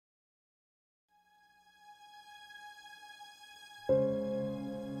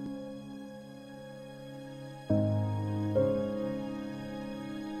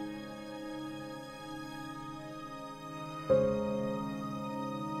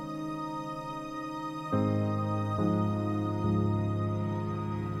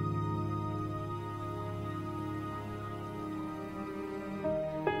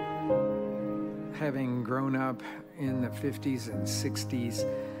having grown up in the 50s and 60s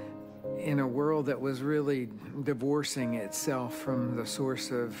in a world that was really divorcing itself from the source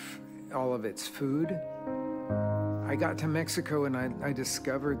of all of its food. I got to Mexico and I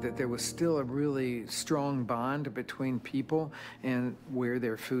discovered that there was still a really strong bond between people and where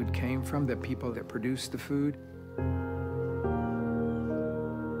their food came from, the people that produced the food.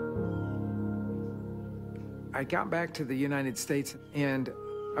 I got back to the United States and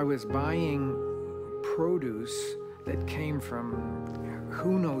I was buying produce that came from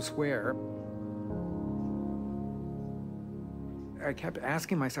who knows where. I kept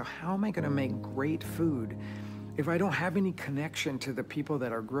asking myself, how am I going to make great food if I don't have any connection to the people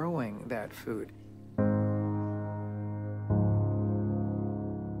that are growing that food?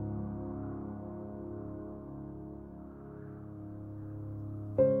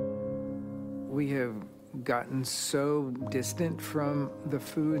 We have gotten so distant from the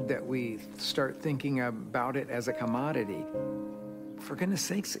food that we start thinking about it as a commodity. For goodness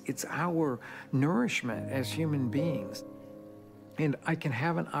sakes, it's our nourishment as human beings. And I can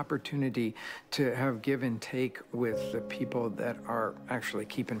have an opportunity to have give and take with the people that are actually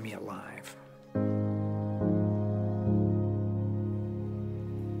keeping me alive.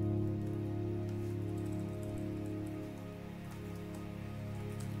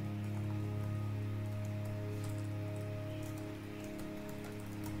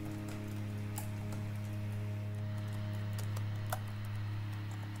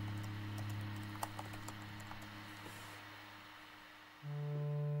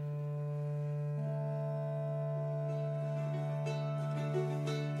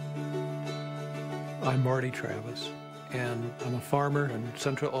 I'm Marty Travis, and I'm a farmer in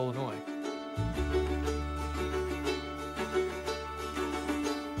central Illinois.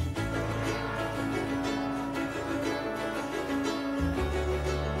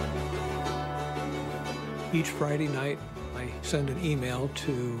 Each Friday night, I send an email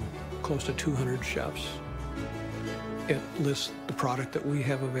to close to 200 chefs. It lists the product that we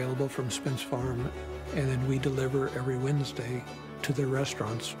have available from Spence Farm, and then we deliver every Wednesday to their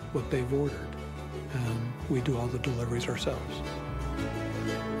restaurants what they've ordered. And we do all the deliveries ourselves.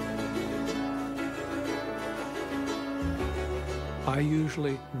 I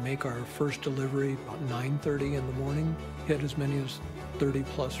usually make our first delivery about 9:30 in the morning, hit as many as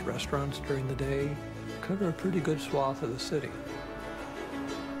 30+ restaurants during the day, cover a pretty good swath of the city.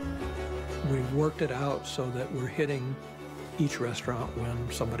 We've worked it out so that we're hitting each restaurant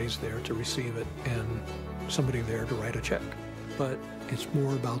when somebody's there to receive it and somebody there to write a check. But it's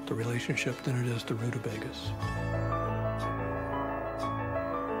more about the relationship than it is the rutabagas.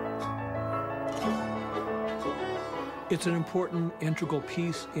 It's an important integral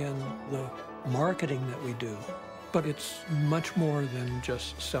piece in the marketing that we do, but it's much more than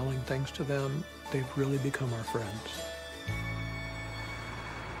just selling things to them. They've really become our friends.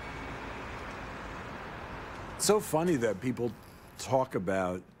 It's so funny that people talk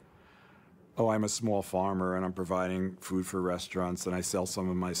about, oh, I'm a small farmer and I'm providing food for restaurants and I sell some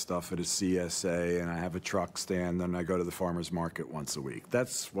of my stuff at a CSA and I have a truck stand and I go to the farmer's market once a week.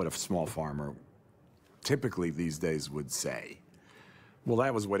 That's what a small farmer typically these days would say. Well,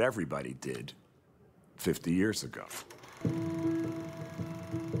 that was what everybody did 50 years ago.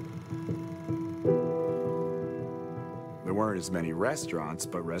 There weren't as many restaurants,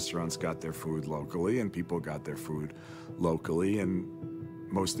 but restaurants got their food locally and people got their food locally, and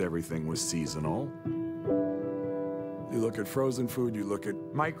most everything was seasonal. You look at frozen food, you look at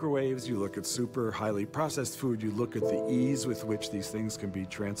microwaves, you look at super highly processed food, you look at the ease with which these things can be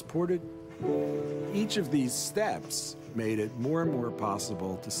transported. Each of these steps made it more and more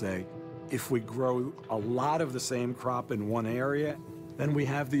possible to say, if we grow a lot of the same crop in one area, then we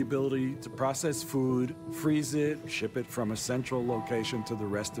have the ability to process food, freeze it, ship it from a central location to the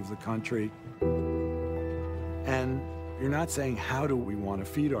rest of the country. And you're not saying, how do we want to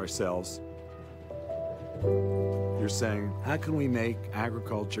feed ourselves? You're saying, how can we make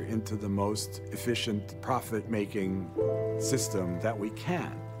agriculture into the most efficient, profit-making system that we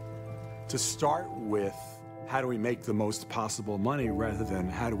can? To start with, how do we make the most possible money rather than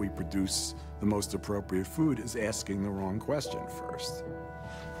how do we produce the most appropriate food is asking the wrong question first.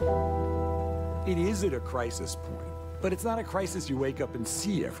 It is at a crisis point, but it's not a crisis you wake up and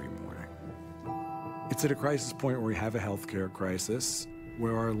see every morning. It's at a crisis point where we have a healthcare crisis,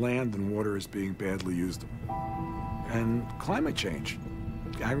 where our land and water is being badly used, and climate change.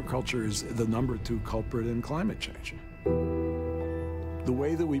 Agriculture is the #2 culprit in climate change. The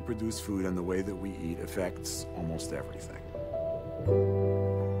way that we produce food and the way that we eat affects almost everything.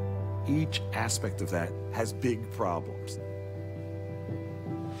 Each aspect of that has big problems.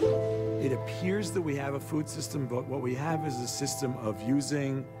 It appears that we have a food system, but what we have is a system of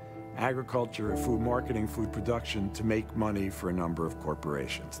using agriculture, food marketing, food production to make money for a number of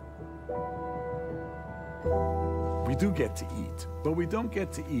corporations. We do get to eat, but we don't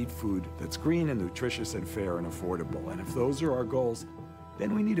get to eat food that's green and nutritious and fair and affordable. And if those are our goals,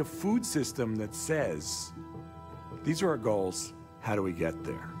 then we need a food system that says, these are our goals, how do we get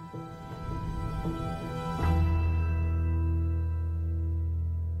there?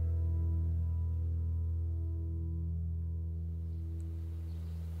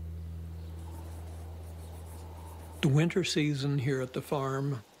 The winter season here at the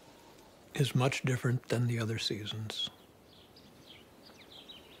farm is much different than the other seasons.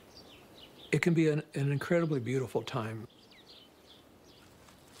 It can be an incredibly beautiful time.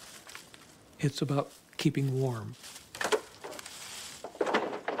 It's about keeping warm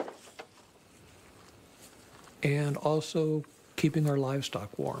and also keeping our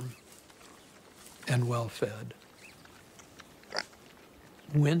livestock warm and well fed.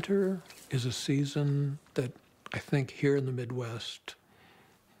 Winter is a season that I think here in the Midwest,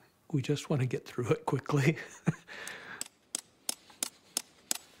 we just want to get through it quickly.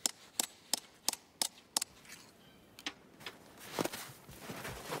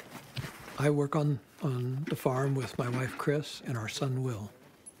 I work on the farm with my wife, Chris, and our son, Will.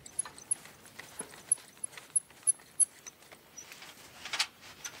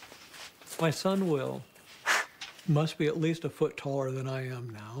 My son, Will, must be at least a foot taller than I am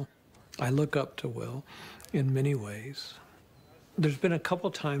now. I look up to Will in many ways. There's been a couple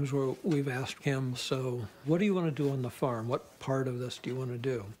times where we've asked him, so what do you want to do on the farm? What part of this do you want to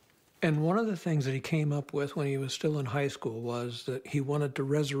do? And one of the things that he came up with when he was still in high school was that he wanted to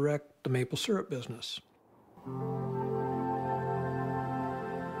resurrect the maple syrup business.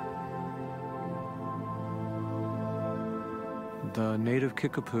 The native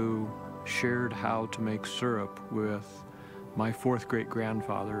Kickapoo shared how to make syrup with my fourth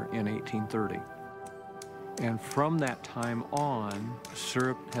great-grandfather in 1830. And from that time on,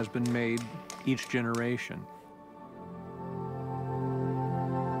 syrup has been made each generation.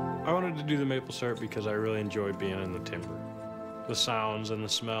 I wanted to do the maple syrup because I really enjoy being in the timber. The sounds and the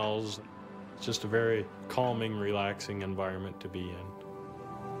smells, it's just a very calming, relaxing environment to be in.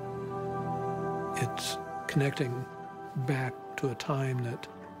 It's connecting back to a time that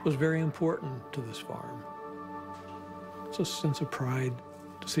was very important to this farm. It's a sense of pride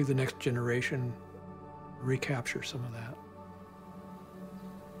to see the next generation recapture some of that.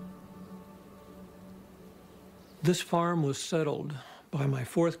 This farm was settled by my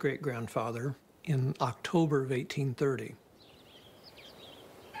fourth great-grandfather in October of 1830.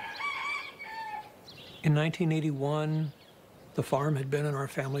 In 1981, the farm had been in our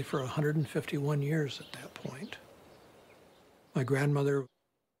family for 151 years at that point. My grandmother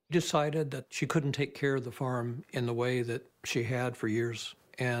decided that she couldn't take care of the farm in the way that she had for years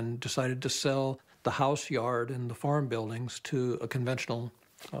and decided to sell the house yard and the farm buildings to a conventional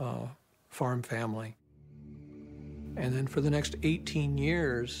farm family. And then for the next 18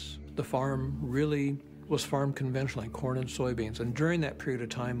 years, the farm really was farmed conventionally, corn and soybeans. And during that period of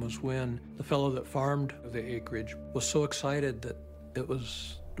time was when the fellow that farmed the acreage was so excited that it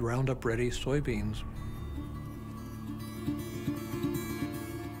was Roundup Ready soybeans.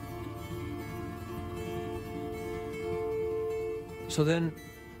 So then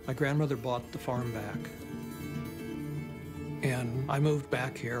my grandmother bought the farm back, and I moved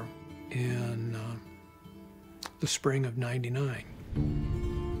back here in the spring of '99.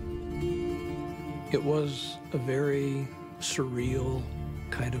 It was a very surreal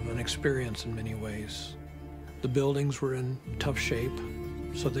kind of an experience in many ways. The buildings were in tough shape,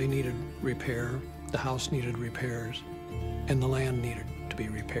 so they needed repair. The house needed repairs, and the land needed to be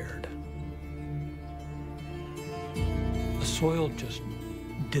repaired. The soil just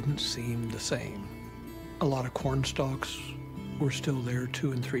didn't seem the same. A lot of corn stalks were still there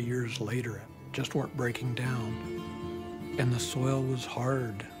 2 and 3 years later, just weren't breaking down. And the soil was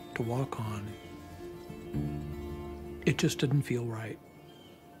hard to walk on. It just didn't feel right.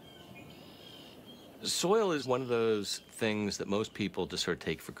 Soil is one of those things that most people just sort of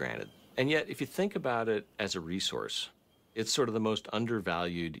take for granted. And yet, if you think about it as a resource, it's sort of the most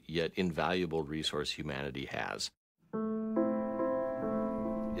undervalued yet invaluable resource humanity has.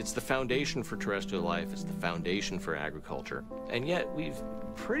 It's the foundation for terrestrial life, it's the foundation for agriculture. And yet, we've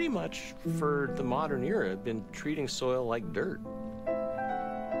pretty much, for the modern era, been treating soil like dirt.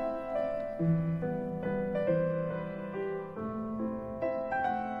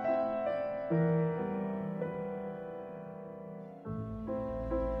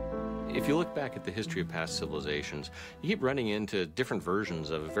 If you look back at the history of past civilizations, you keep running into different versions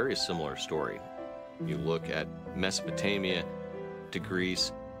of a very similar story. You look at Mesopotamia, to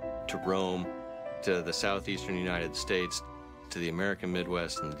Greece, to Rome, to the southeastern United States, to the American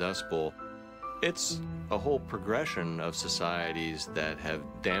Midwest and the Dust Bowl. It's a whole progression of societies that have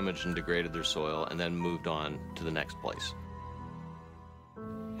damaged and degraded their soil and then moved on to the next place.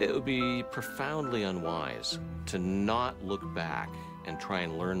 It would be profoundly unwise to not look back and try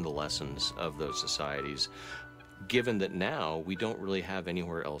and learn the lessons of those societies, given that now we don't really have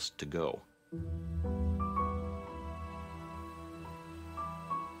anywhere else to go.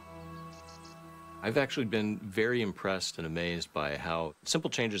 I've actually been very impressed and amazed by how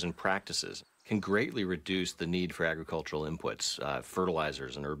simple changes in practices can greatly reduce the need for agricultural inputs,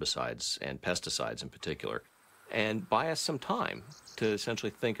 fertilizers and herbicides and pesticides in particular, and buy us some time to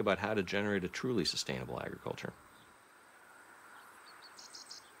essentially think about how to generate a truly sustainable agriculture.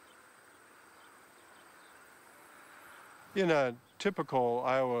 In a typical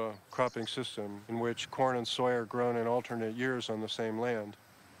Iowa cropping system in which corn and soy are grown in alternate years on the same land,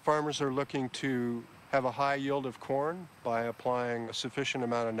 farmers are looking to have a high yield of corn by applying a sufficient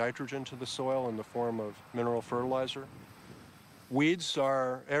amount of nitrogen to the soil in the form of mineral fertilizer. Weeds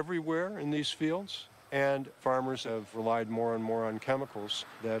are everywhere in these fields, and farmers have relied more and more on chemicals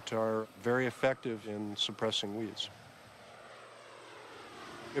that are very effective in suppressing weeds.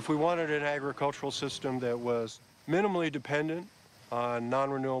 If we wanted an agricultural system that was minimally dependent on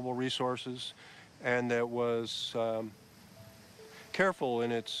non-renewable resources and that was careful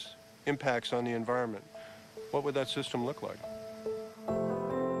in its impacts on the environment, what would that system look like?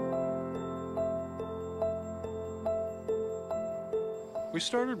 We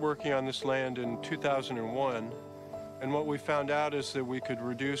started working on this land in 2001, and what we found out is that we could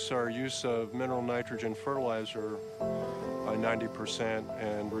reduce our use of mineral nitrogen fertilizer by 90%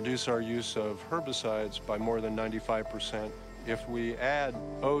 and reduce our use of herbicides by more than 95% if we add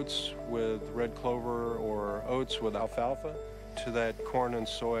oats with red clover or oats with alfalfa to that corn and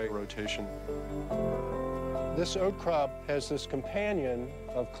soy rotation. This oat crop has this companion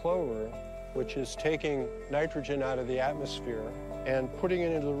of clover, which is taking nitrogen out of the atmosphere and putting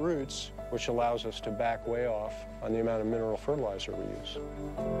it into the roots, which allows us to back way off on the amount of mineral fertilizer we use.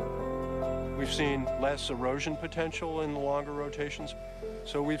 We've seen less erosion potential in the longer rotations.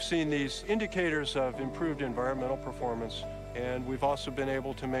 So we've seen these indicators of improved environmental performance, and we've also been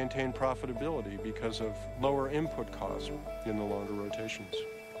able to maintain profitability because of lower input costs in the longer rotations.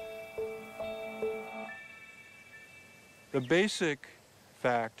 The basic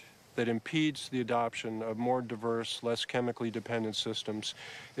fact that impedes the adoption of more diverse, less chemically dependent systems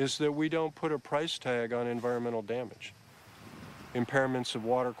is that we don't put a price tag on environmental damage. Impairments of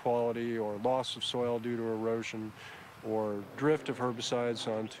water quality or loss of soil due to erosion or drift of herbicides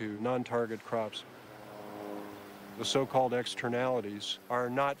onto non-target crops. The so-called externalities are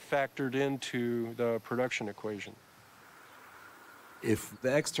not factored into the production equation. If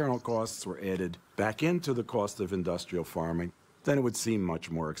the external costs were added back into the cost of industrial farming, then it would seem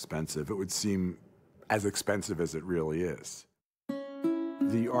much more expensive. It would seem as expensive as it really is.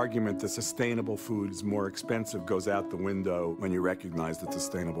 The argument that sustainable food is more expensive goes out the window when you recognize that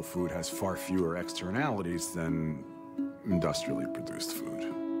sustainable food has far fewer externalities than industrially produced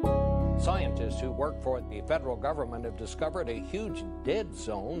food. Scientists who work for the federal government have discovered a huge dead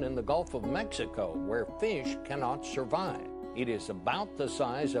zone in the Gulf of Mexico where fish cannot survive. It is about the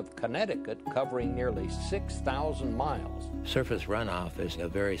size of Connecticut, covering nearly 6,000 miles. Surface runoff is a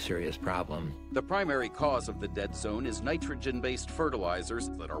very serious problem. The primary cause of the dead zone is nitrogen-based fertilizers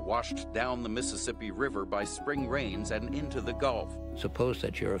that are washed down the Mississippi River by spring rains and into the Gulf. Suppose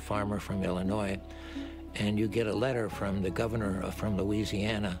that you're a farmer from Illinois and you get a letter from the governor from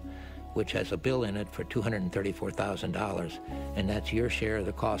Louisiana which has a bill in it for $234,000, and that's your share of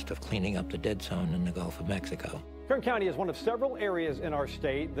the cost of cleaning up the dead zone in the Gulf of Mexico. Kern County is one of several areas in our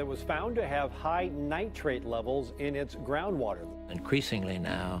state that was found to have high nitrate levels in its groundwater. Increasingly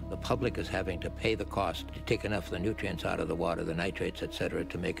now, the public is having to pay the cost to take enough of the nutrients out of the water, the nitrates, etc.,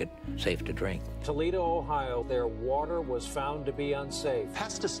 to make it safe to drink. Toledo, Ohio, their water was found to be unsafe.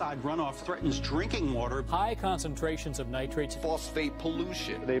 Pesticide runoff threatens drinking water. High concentrations of nitrates. Phosphate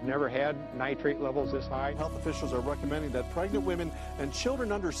pollution. They've never had nitrate levels this high. Health officials are recommending that pregnant women and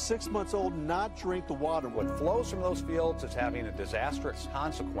children under 6 months old not drink the water. What flows from those fields is having a disastrous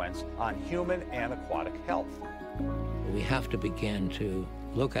consequence on human and aquatic health. We have to begin to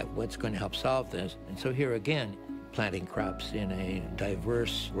look at what's going to help solve this. And so here again, planting crops in a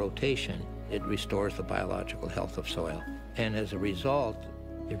diverse rotation, it restores the biological health of soil. And as a result,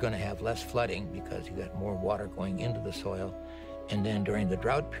 you're going to have less flooding because you got more water going into the soil, And then during the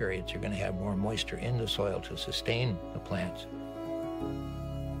drought periods, you're going to have more moisture in the soil to sustain the plants.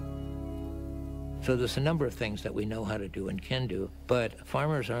 So there's a number of things that we know how to do and can do, but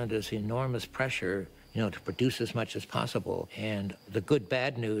farmers are under this enormous pressure, to produce as much as possible. And the good,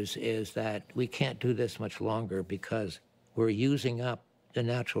 bad news is that we can't do this much longer because we're using up the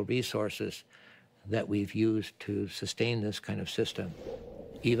natural resources that we've used to sustain this kind of system.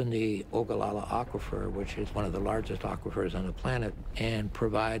 Even the Ogallala Aquifer, which is one of the largest aquifers on the planet and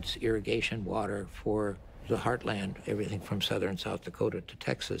provides irrigation water for the heartland, everything from southern South Dakota to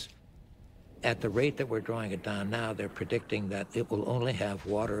Texas. At the rate that we're drawing it down now, they're predicting that it will only have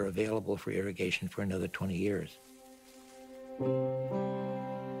water available for irrigation for another 20 years.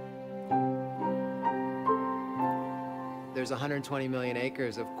 There's 120 million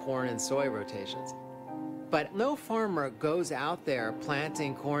acres of corn and soy rotations. But no farmer goes out there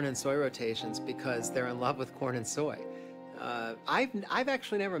planting corn and soy rotations because they're in love with corn and soy. I've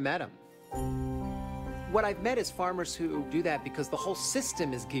actually never met them. What I've met is farmers who do that because the whole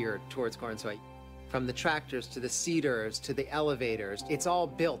system is geared towards corn and soy. From the tractors to the seeders to the elevators, it's all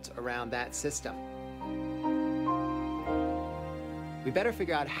built around that system. We better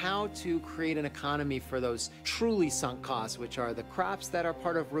figure out how to create an economy for those truly sunk costs, which are the crops that are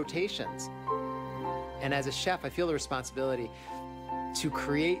part of rotations. And as a chef, I feel the responsibility to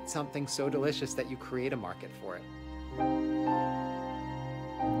create something so delicious that you create a market for it.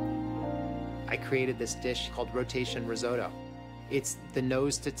 I created this dish called rotation risotto. It's the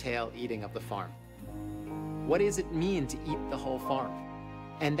nose-to-tail eating of the farm. What does it mean to eat the whole farm?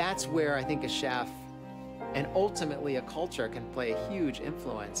 And that's where I think a chef and ultimately a culture can play a huge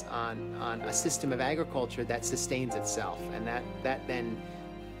influence on a system of agriculture that sustains itself. And that then,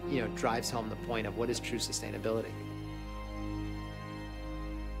 drives home the point of what is true sustainability.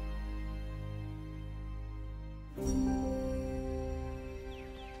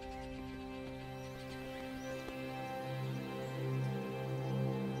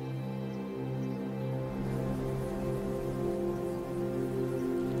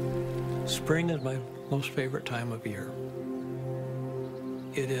 Spring is my most favorite time of year.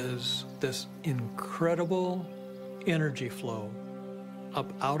 It is this incredible energy flow up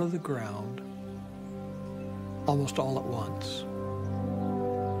out of the ground almost all at once.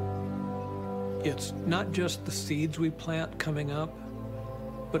 It's not just the seeds we plant coming up,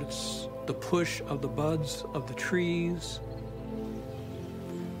 but it's the push of the buds of the trees.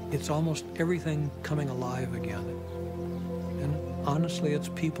 It's almost everything coming alive again. And honestly, it's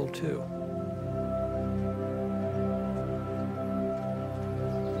people too.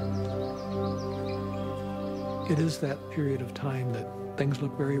 It is that period of time that things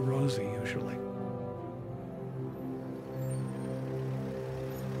look very rosy usually.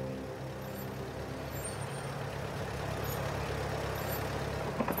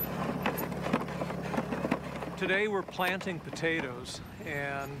 Today we're planting potatoes,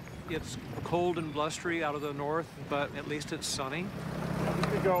 and it's cold and blustery out of the north, but at least it's sunny. You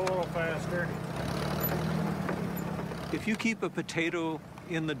could go a little faster. If you keep a potato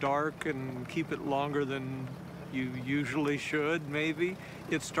in the dark and keep it longer than you usually should, maybe,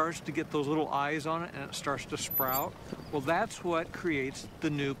 it starts to get those little eyes on it and it starts to sprout. Well, that's what creates the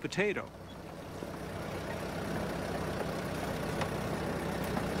new potato.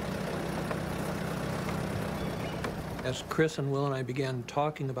 As Chris and Will and I began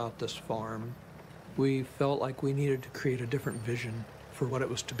talking about this farm, we felt like we needed to create a different vision for what it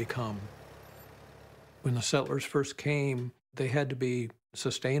was to become. When the settlers first came, they had to be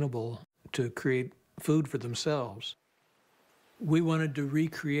sustainable to create food for themselves. We wanted to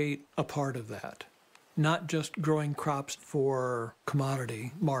recreate a part of that, not just growing crops for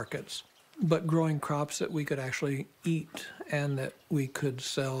commodity markets, but growing crops that we could actually eat and that we could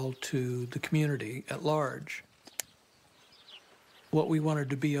sell to the community at large. What we wanted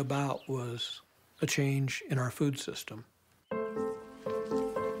to be about was a change in our food system.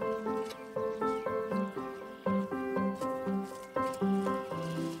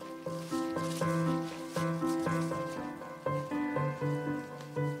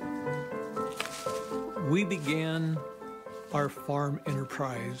 We began our farm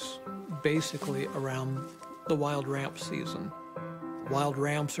enterprise basically around the wild ramp season. Wild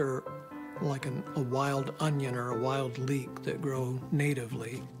ramps are like a wild onion or a wild leek that grow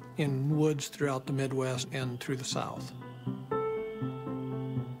natively in woods throughout the Midwest and through the South.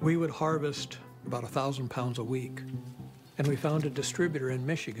 We would harvest about 1,000 pounds a week, and we found a distributor in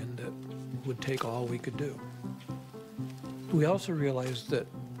Michigan that would take all we could do. We also realized that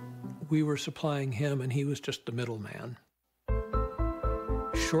we were supplying him and he was just the middleman.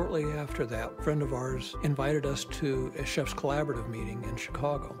 shortly after that, a friend of ours invited us to a Chefs Collaborative meeting in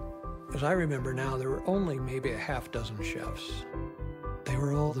Chicago. As I remember now, there were only maybe a half dozen chefs. They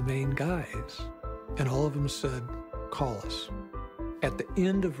were all the main guys, and all of them said, call us. At the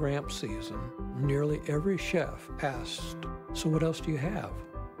end of ramp season, nearly every chef asked, so what else do you have?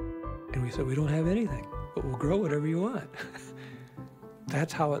 And we said, we don't have anything, but we'll grow whatever you want.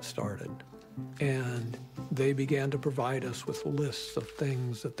 That's how it started. And they began to provide us with lists of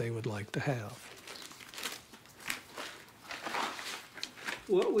things that they would like to have.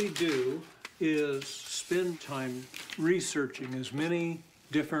 What we do is spend time researching as many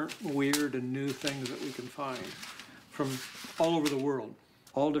different weird and new things that we can find from all over the world.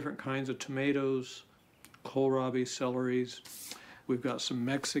 All different kinds of tomatoes, kohlrabi, celeries. We've got some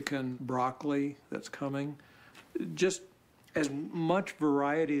Mexican broccoli that's coming. Just as much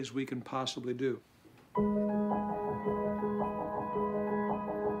variety as we can possibly do.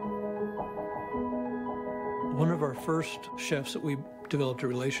 One of our first chefs that we developed a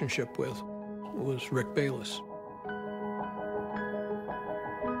relationship with was Rick Bayless.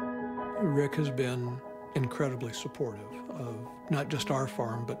 Rick has been incredibly supportive of not just our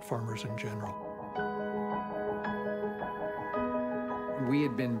farm, but farmers in general. We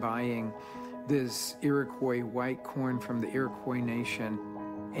had been buying this Iroquois white corn from the Iroquois Nation,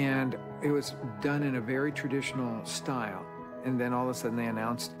 and it was done in a very traditional style. And then all of a sudden they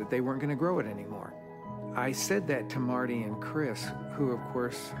announced that they weren't going to grow it anymore. I said that to Marty and Chris, who of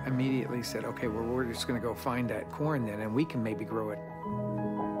course immediately said, okay, well, we're just going to go find that corn then, and we can maybe grow it.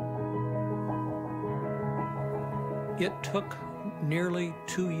 It took nearly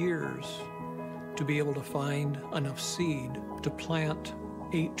 2 years to be able to find enough seed to plant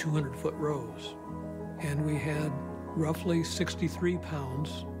 8 200-foot rows. And we had roughly 63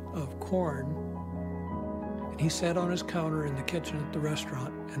 pounds of corn. And he sat on his counter in the kitchen at the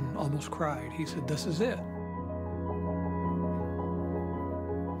restaurant and almost cried. He said, this is it.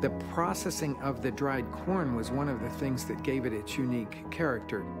 The processing of the dried corn was one of the things that gave it its unique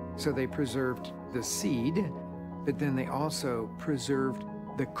character. So they preserved the seed, but then they also preserved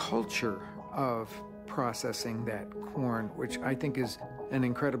the culture of processing that corn, which I think is an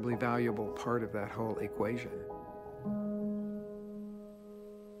incredibly valuable part of that whole equation.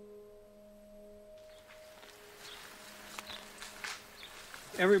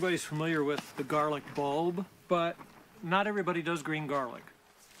 Everybody's familiar with the garlic bulb, but not everybody does green garlic.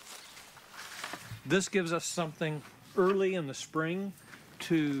 This gives us something early in the spring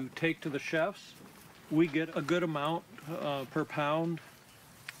to take to the chefs. We get a good amount per pound,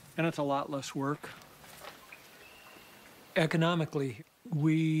 and it's a lot less work. Economically,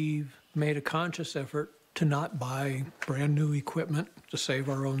 we've made a conscious effort to not buy brand new equipment, to save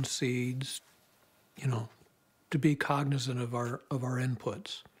our own seeds, you know, to be cognizant of our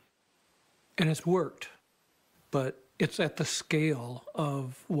inputs. And it's worked, but it's at the scale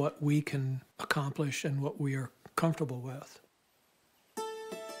of what we can accomplish and what we are comfortable with.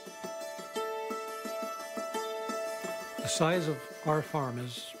 The size of our farm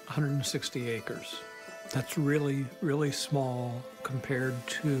is 160 acres. That's really, really small compared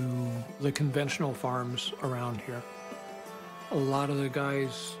to the conventional farms around here. A lot of the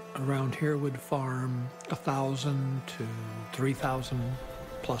guys around here would farm 1,000 to 3,000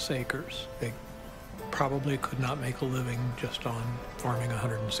 plus acres. They probably could not make a living just on farming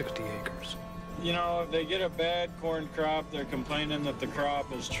 160 acres. You know, if they get a bad corn crop, they're complaining that the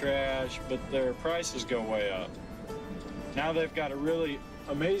crop is trash, but their prices go way up. Now they've got a really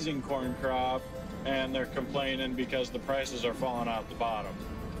amazing corn crop, and they're complaining because the prices are falling out the bottom.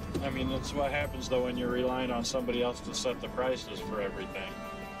 I mean, that's what happens, though, when you're relying on somebody else to set the prices for everything.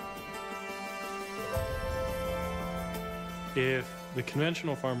 If the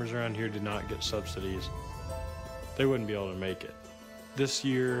conventional farmers around here did not get subsidies, they wouldn't be able to make it. This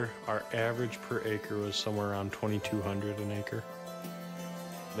year, our average per acre was somewhere around $2,200 an acre.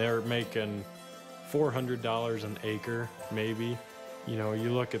 They're making $400 an acre, maybe. You know,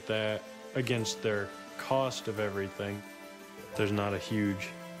 you look at that against their cost of everything, there's not a huge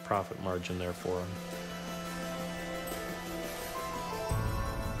profit margin there for them.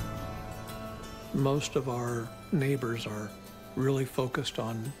 Most of our neighbors are really focused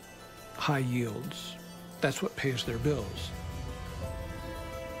on high yields. That's what pays their bills.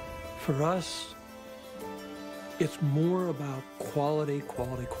 For us, it's more about quality,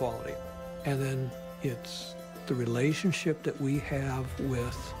 quality, quality. And then it's the relationship that we have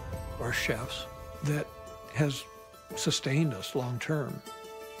with our chefs that has sustained us long term.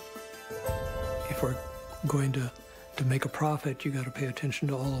 If we're going to make a profit, you got to pay attention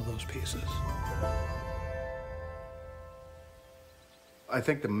to all of those pieces. I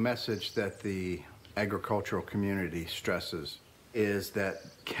think the message that the agricultural community stresses is that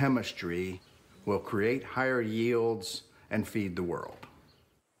chemistry will create higher yields and feed the world.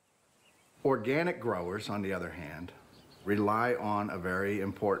 Organic growers, on the other hand, rely on a very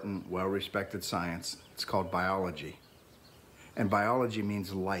important, well-respected science. It's called biology. And biology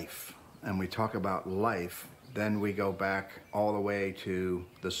means life. And we talk about life, then we go back all the way to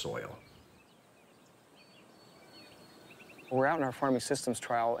the soil. We're out in our farming systems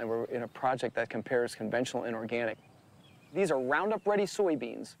trial, and we're in a project that compares conventional and organic. These are Roundup-ready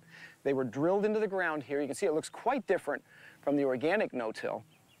soybeans. They were drilled into the ground here. You can see it looks quite different from the organic no-till.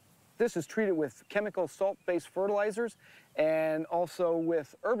 This is treated with chemical salt-based fertilizers and also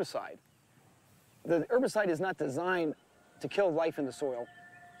with herbicide. The herbicide is not designed to kill life in the soil,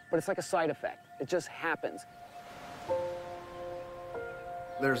 but it's like a side effect. It just happens.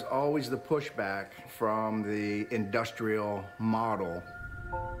 There's always the pushback from the industrial model.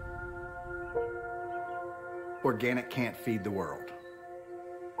 Organic can't feed the world.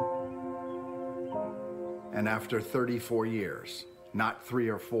 And after 34 years, not 3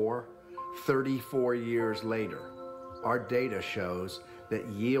 or 4, 34 years later, our data shows that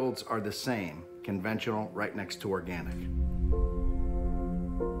yields are the same, conventional right next to organic.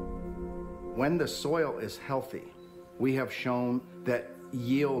 When the soil is healthy, we have shown that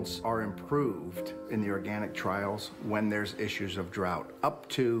yields are improved in the organic trials when there's issues of drought, up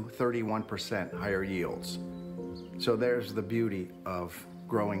to 31% higher yields. So there's the beauty of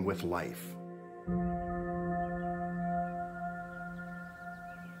growing with life.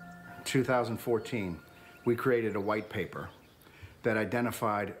 2014, we created a white paper that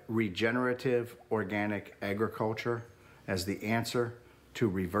identified regenerative organic agriculture as the answer to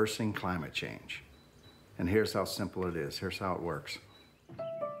reversing climate change. And here's how simple it is. Here's how it works.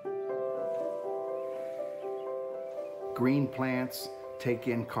 Green plants take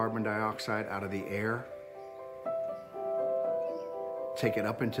in carbon dioxide out of the air, take it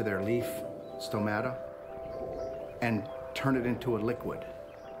up into their leaf stomata, and turn it into a liquid.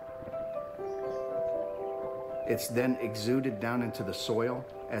 It's then exuded down into the soil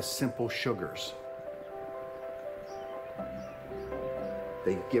as simple sugars.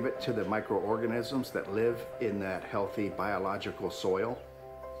 They give it to the microorganisms that live in that healthy biological soil.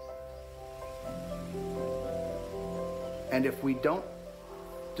 And if we don't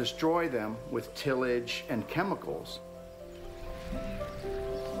destroy them with tillage and chemicals,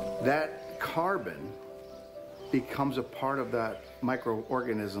 that carbon becomes a part of that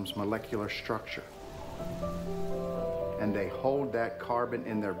microorganism's molecular structure. And they hold that carbon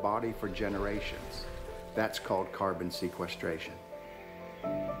in their body for generations. That's called carbon sequestration.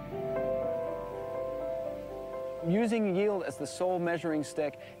 Using yield as the sole measuring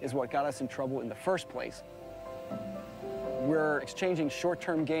stick is what got us in trouble in the first place. We're exchanging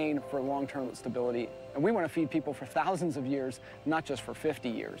short-term gain for long-term stability, and we want to feed people for thousands of years, not just for 50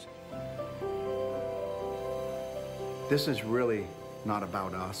 years. This is really not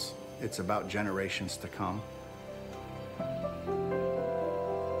about us. It's about generations to come.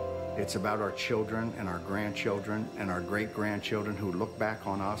 It's about our children and our grandchildren and our great-grandchildren who look back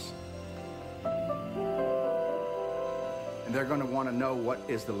on us. And they're going to want to know, what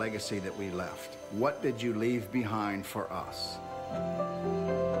is the legacy that we left? What did you leave behind for us?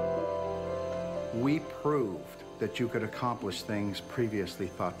 We proved that you could accomplish things previously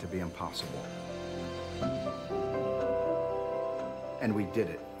thought to be impossible. And we did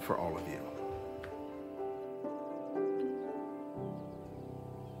it for all of you.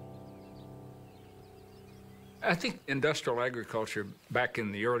 I think industrial agriculture, back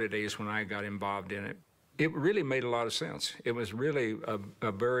in the early days when I got involved in it, it really made a lot of sense. It was really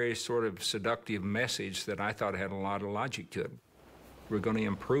a very sort of seductive message that I thought had a lot of logic to it. We're going to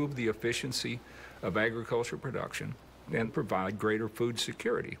improve the efficiency of agricultural production and provide greater food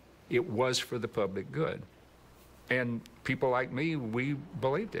security. It was for the public good. And people like me, we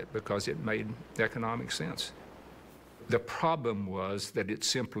believed it because it made economic sense. The problem was that it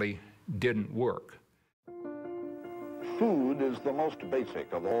simply didn't work. Food is the most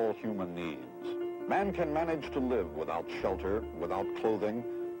basic of all human needs. Man can manage to live without shelter, without clothing,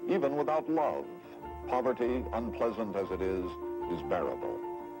 even without love. Poverty, unpleasant as it is bearable.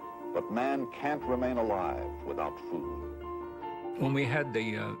 But man can't remain alive without food. When we had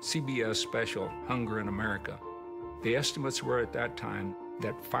the CBS special, Hunger in America, the estimates were at that time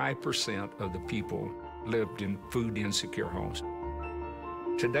that 5% of the people lived in food-insecure homes.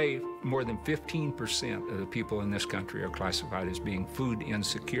 Today, more than 15% of the people in this country are classified as being food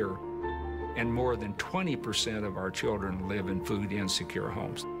insecure, and more than 20% of our children live in food insecure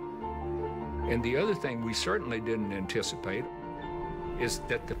homes. And the other thing we certainly didn't anticipate is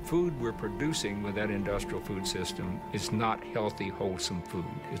that the food we're producing with that industrial food system is not healthy, wholesome food.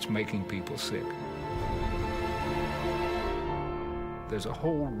 It's making people sick. There's a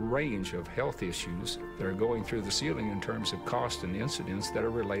whole range of health issues that are going through the ceiling in terms of cost and incidence that are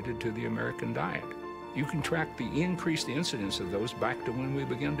related to the American diet. You can track the increased incidence of those back to when we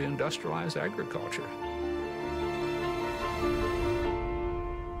began to industrialize agriculture.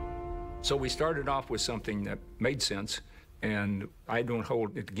 So we started off with something that made sense, and I don't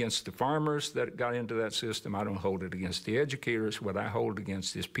hold it against the farmers that got into that system. I don't hold it against the educators. What I hold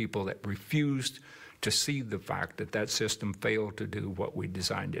against is people that refused to see the fact that that system failed to do what we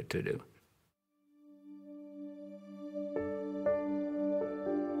designed it to do.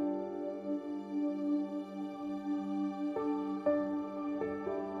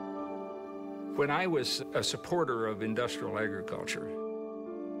 When I was a supporter of industrial agriculture,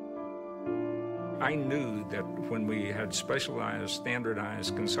 I knew that when we had specialized,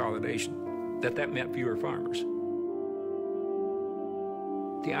 standardized consolidation, that meant fewer farmers.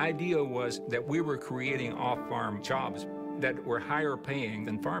 The idea was that we were creating off-farm jobs that were higher paying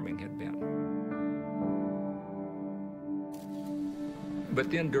than farming had been.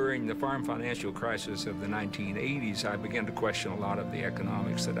 But then during the farm financial crisis of the 1980s, I began to question a lot of the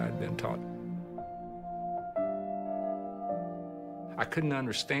economics that I'd been taught. I couldn't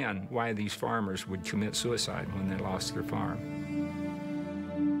understand why these farmers would commit suicide when they lost their farm.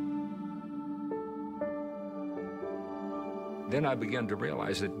 Then I began to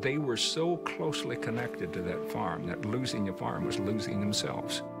realize that they were so closely connected to that farm that losing a farm was losing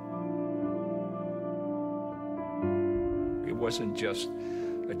themselves. It wasn't just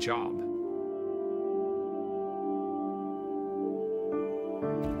a job.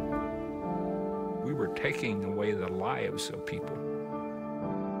 We were taking away the lives of people.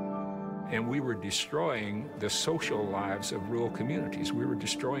 And we were destroying the social lives of rural communities. We were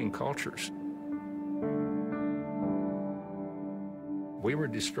destroying cultures. We were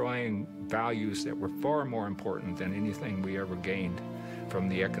destroying values that were far more important than anything we ever gained from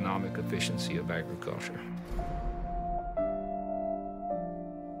the economic efficiency of agriculture.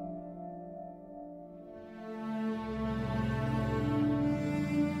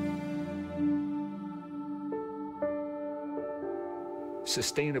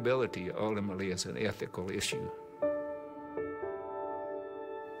 Sustainability ultimately is an ethical issue.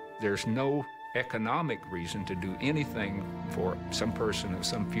 There's no economic reason to do anything for some person of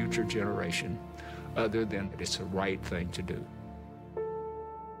some future generation other than it's the right thing to do.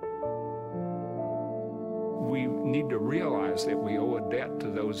 We need to realize that we owe a debt to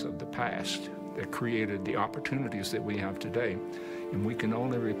those of the past that created the opportunities that we have today, and we can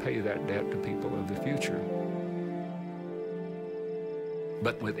only repay that debt to people of the future.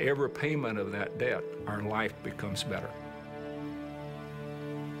 But with every payment of that debt, our life becomes better,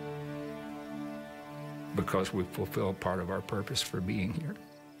 because we fulfill part of our purpose for being here.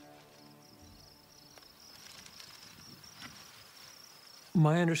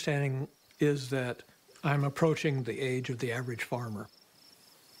 My understanding is that I'm approaching the age of the average farmer,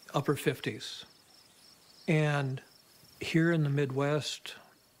 upper 50s. And here in the Midwest,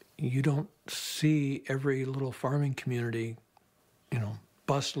 you don't see every little farming community,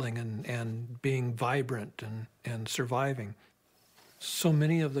 bustling and being vibrant and surviving. So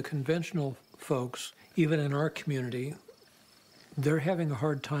many of the conventional folks, even in our community, they're having a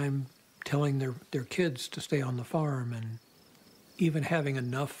hard time telling their kids to stay on the farm and even having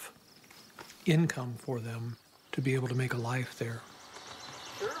enough income for them to be able to make a life there.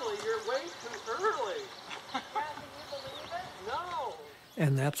 Shirley, you're way too early. Can you believe it? No.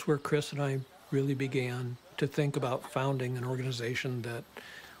 And that's where Chris and I really began to think about founding an organization that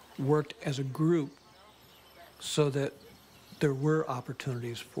worked as a group so that there were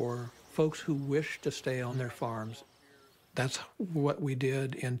opportunities for folks who wish to stay on their farms. That's what we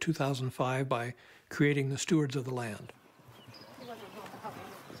did in 2005 by creating the Stewards of the Land.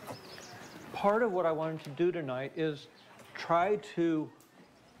 Part of what I wanted to do tonight is try to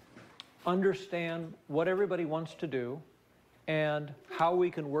understand what everybody wants to do and how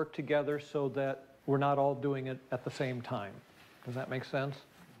we can work together so that we're not all doing it at the same time. Does that make sense?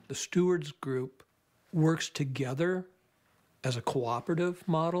 The Stewards group works together as a cooperative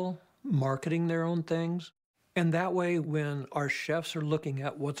model, marketing their own things. And that way, when our chefs are looking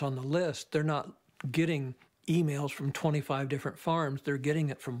at what's on the list, they're not getting emails from 25 different farms. They're getting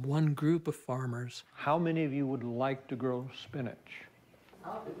it from one group of farmers. How many of you would like to grow spinach?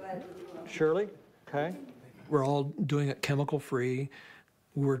 I'll be glad to do it. Shirley? Okay. We're all doing it chemical-free.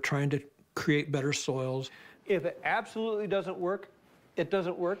 We're trying to create better soils. If it absolutely doesn't work, it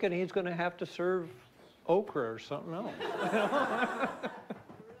doesn't work, and he's going to have to serve okra or something else.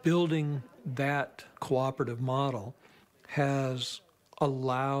 Building that cooperative model has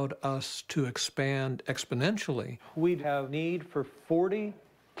allowed us to expand exponentially. We'd have need for 40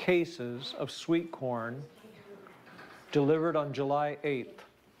 cases of sweet corn delivered on July 8th.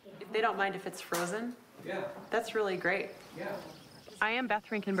 If they don't mind if it's frozen, that's really great. I am Beth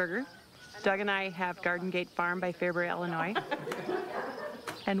Rinkenberger. Doug and I have Garden Gate Farm by Fairbury, Illinois.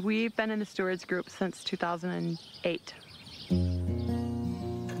 And we've been in the Stewards Group since 2008.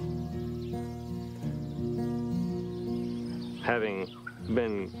 Having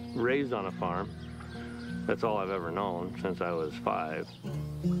been raised on a farm, that's all I've ever known since I was 5.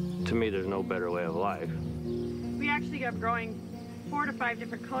 To me, there's no better way of life. We actually got growing 4 to 5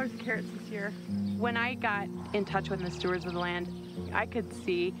 different colors of carrots this year. When I got in touch with the stewards of the land, I could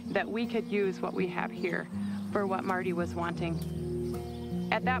see that we could use what we have here for what Marty was wanting.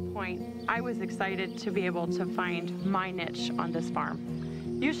 At that point, I was excited to be able to find my niche on this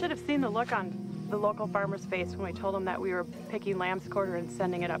farm. You should have seen the look on the local farmer's face when we told him that we were picking lamb's quarter and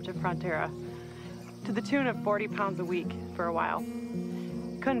sending it up to Frontera, to the tune of 40 pounds a week for a while.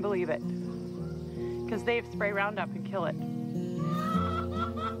 Couldn't believe it, because they've spray Roundup and kill it.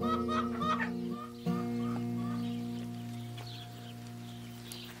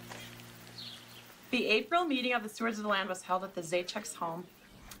 The April meeting of the Stewards of the Land was held at the Zajacs home.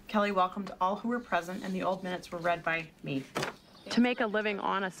 Kelly welcomed all who were present, and the old minutes were read by me. To make a living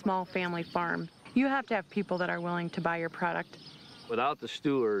on a small family farm, you have to have people that are willing to buy your product. Without the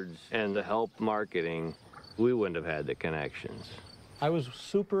stewards and the help marketing, we wouldn't have had the connections. I was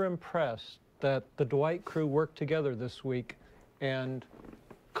super impressed that the Dwight crew worked together this week and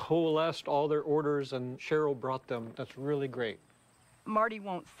coalesced all their orders, and Cheryl brought them. That's really great. Marty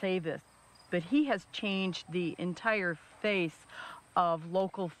won't say this, but he has changed the entire face of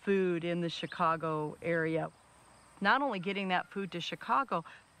local food in the Chicago area. Not only getting that food to Chicago,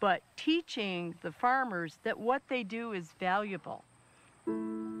 but teaching the farmers that what they do is valuable.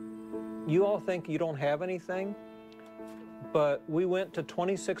 You all think you don't have anything, but we went to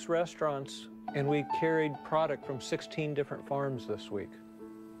 26 restaurants and we carried product from 16 different farms this week.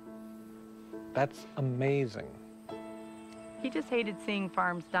 That's amazing. He just hated seeing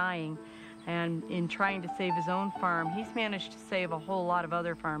farms dying, and in trying to save his own farm, he's managed to save a whole lot of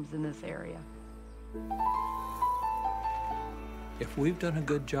other farms in this area. If we've done a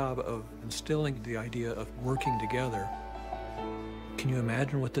good job of instilling the idea of working together, can you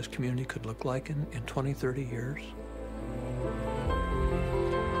imagine what this community could look like in 20, 30 years?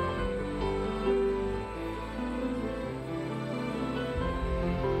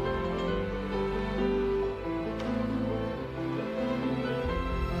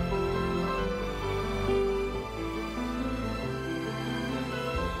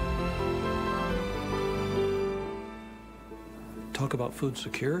 Talk about food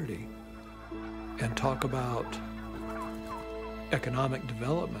security and talk about economic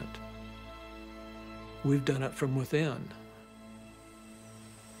development. We've done it from within.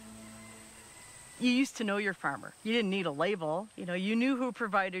 You used to know your farmer. You didn't need a label. You know, you knew who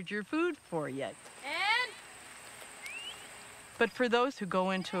provided your food for you. But for those who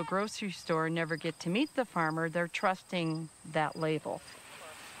go into a grocery store and never get to meet the farmer, they're trusting that label.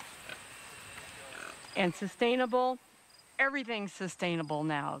 And sustainable, everything's sustainable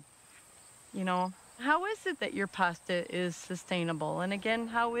now. You know, how is it that your pasta is sustainable? And again,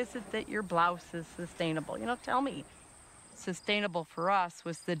 how is it that your blouse is sustainable? You know, tell me. Sustainable for us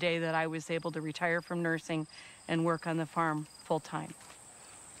was the day that I was able to retire from nursing and work on the farm full-time.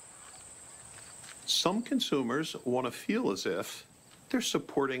 Some consumers want to feel as if they're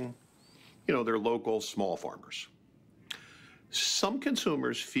supporting, you know, their local small farmers. Some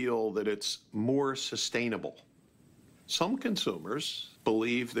consumers feel that it's more sustainable. Some consumers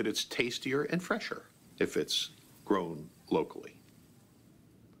believe that it's tastier and fresher if it's grown locally.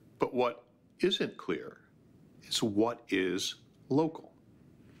 But what isn't clear is what is local.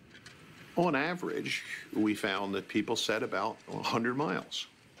 On average, we found that people said about 100 miles.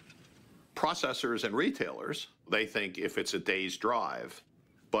 Processors and retailers, they think if it's a day's drive.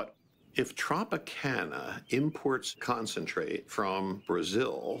 But if Tropicana imports concentrate from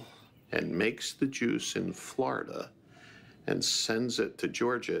Brazil and makes the juice in Florida and sends it to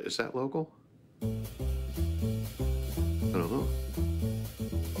Georgia, is that local? I don't know.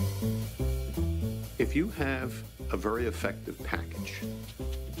 If you have a very effective package,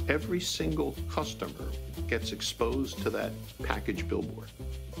 every single customer gets exposed to that package billboard,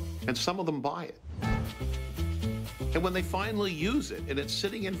 and some of them buy it. And when they finally use it and it's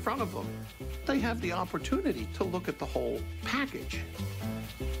sitting in front of them, they have the opportunity to look at the whole package.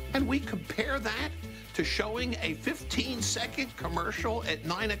 And we compare that to showing a 15-second commercial at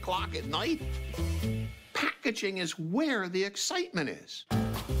 9 o'clock at night? Packaging is where the excitement is.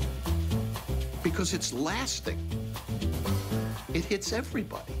 Because it's lasting. It hits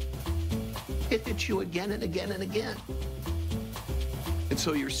everybody. It hits you again and again and again. And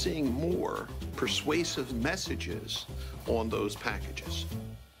so you're seeing more persuasive messages on those packages.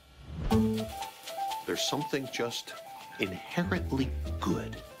 There's something just inherently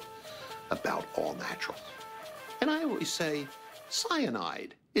good about all natural. And I always say,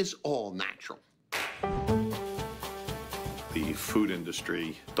 cyanide is all natural. The food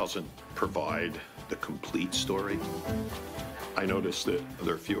industry doesn't provide the complete story. I noticed that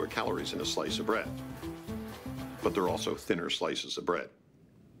there are fewer calories in a slice of bread, but there are also thinner slices of bread.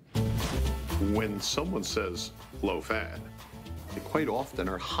 When someone says low fat, they quite often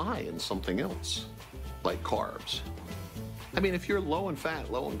are high in something else, like carbs. I mean, if you're low in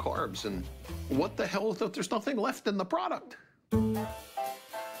fat, low in carbs, and what the hell if there's nothing left in the product?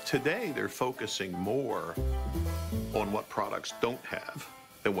 Today, they're focusing more on what products don't have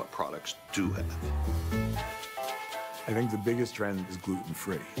than what products do have. I think the biggest trend is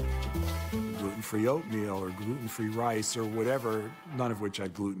gluten-free. Gluten-free oatmeal or gluten-free rice or whatever, none of which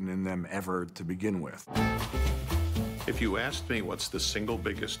had gluten in them ever to begin with. If you asked me what's the single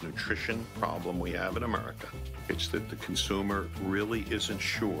biggest nutrition problem we have in America, it's that the consumer really isn't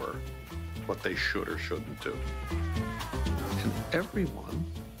sure what they should or shouldn't do. And everyone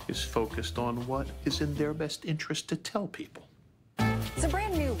is focused on what is in their best interest to tell people. Some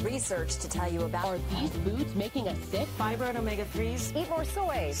brand new research to tell you about. Are these foods making us sick? Fiber and omega-3s. Eat more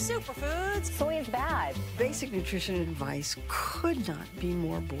soy. Superfoods. Soy is bad. Basic nutrition advice could not be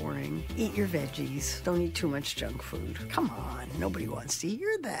more boring. Eat your veggies. Don't eat too much junk food. Come on, nobody wants to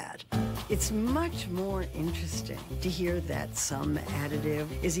hear that. It's much more interesting to hear that some additive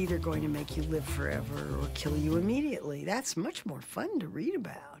is either going to make you live forever or kill you immediately. That's much more fun to read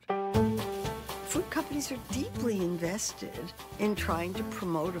about. Food companies are deeply invested in trying to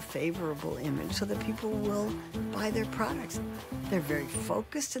promote a favorable image so that people will buy their products. They're very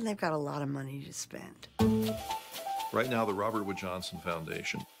focused and they've got a lot of money to spend. Right now, the Robert Wood Johnson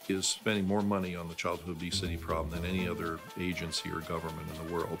Foundation is spending more money on the childhood obesity problem than any other agency or government in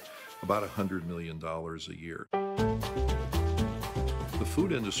the world, about $100 million a year. The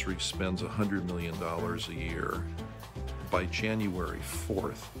food industry spends $100 million a year. By January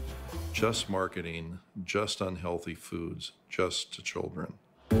 4th, just marketing just unhealthy foods just to children.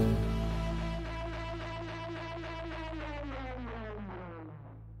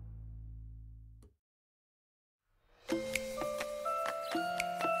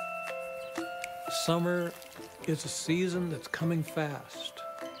 Summer is a season that's coming fast.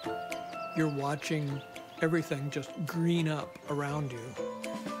 You're watching everything just green up around you.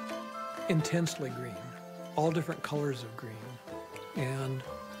 Intensely green, all different colors of green. And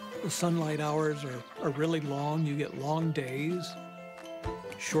the sunlight hours are really long. You get long days,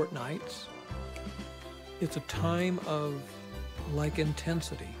 short nights. It's a time of, like,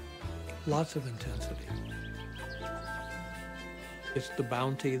 intensity, lots of intensity. It's the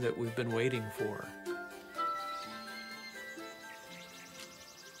bounty that we've been waiting for.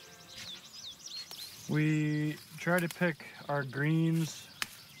 We try to pick our greens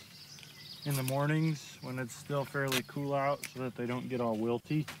in the mornings when it's still fairly cool out so that they don't get all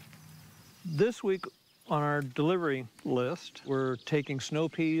wilty. This week on our delivery list, we're taking snow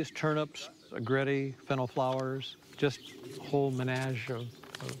peas, turnips, agretti, fennel flowers, just a whole menage of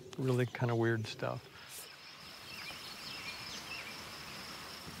really kind of weird stuff.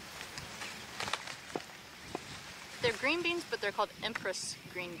 They're green beans, but they're called Empress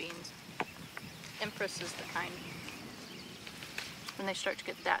green beans. Empress is the kind. When they start to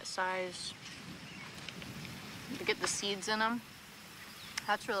get that size, to get the seeds in them,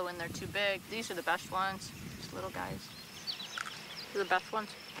 that's really when they're too big. These are the best ones, these little guys. They're the best ones.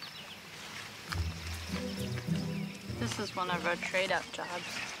 This is one of our trade-up jobs.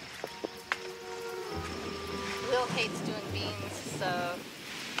 Will hates doing beans, so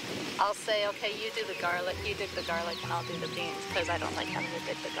I'll say, okay, you do the garlic, you dig the garlic, and I'll do the beans, because I don't like having to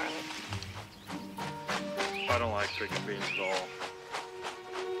dig the garlic. I don't like picking beans at all.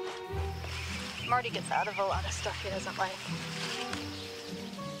 Marty gets out of a lot of stuff he doesn't like.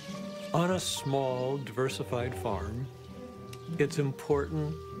 On a small, diversified farm, it's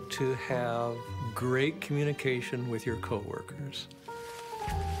important to have great communication with your coworkers.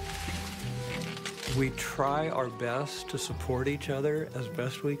 We try our best to support each other as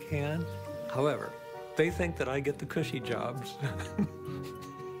best we can. However, they think that I get the cushy jobs.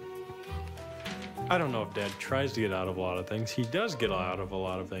 I don't know if Dad tries to get out of a lot of things. He does get out of a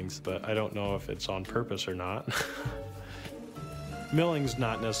lot of things, but I don't know if it's on purpose or not. Milling's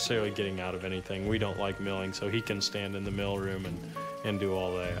not necessarily getting out of anything. We don't like milling, so he can stand in the mill room and do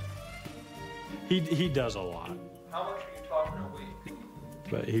all that. He does a lot. How much are you talking a week?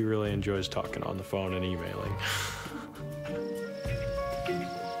 But he really enjoys talking on the phone and emailing.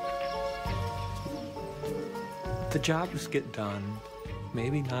 The jobs get done,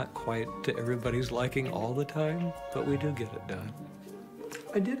 maybe not quite to everybody's liking all the time, but we do get it done.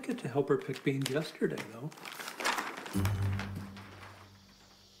 I did get to help her pick beans yesterday, though.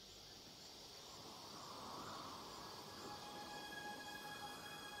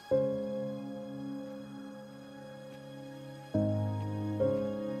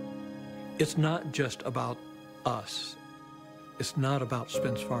 It's not just about us. It's not about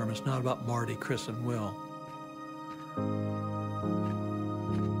Spence Farm. It's not about Marty, Chris, and Will.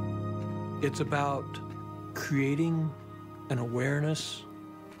 It's about creating an awareness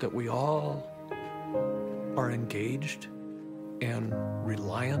that we all are engaged and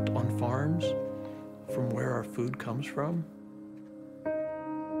reliant on farms from where our food comes from.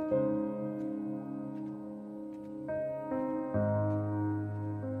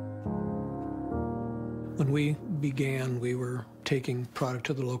 When we began, we were taking product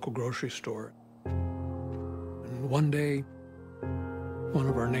to the local grocery store. And one day, one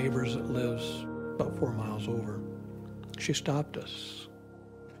of our neighbors that lives about 4 miles over, she stopped us.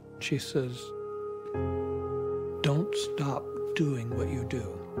 She says, "Don't stop doing what you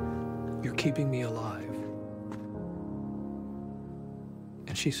do. You're keeping me alive."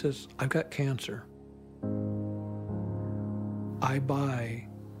 And she says, "I've got cancer. I buy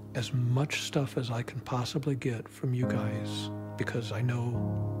as much stuff as I can possibly get from you guys because I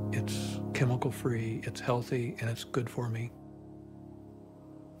know it's chemical-free, it's healthy, and it's good for me.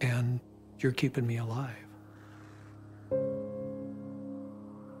 And you're keeping me alive."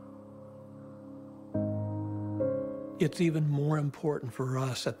 It's even more important for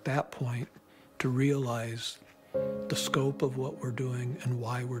us at that point to realize the scope of what we're doing and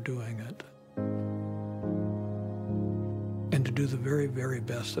why we're doing it. And to do the very, very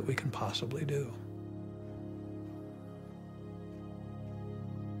best that we can possibly do.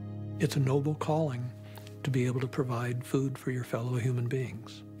 It's a noble calling to be able to provide food for your fellow human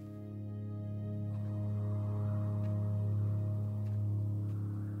beings.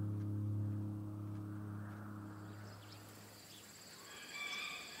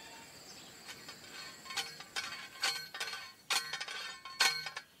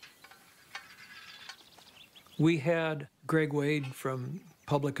 We had Greg Wade from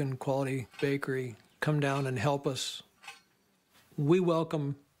Publican Quality Bakery come down and help us. We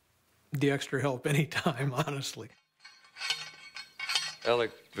welcome the extra help anytime, honestly. I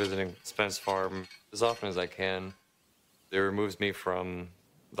like visiting Spence Farm as often as I can. It removes me from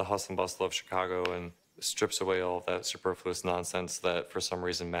the hustle and bustle of Chicago and strips away all of that superfluous nonsense that for some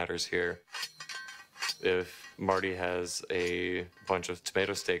reason matters here. If Marty has a bunch of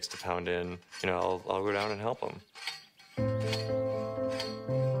tomato steaks to pound in, I'll go down and help him.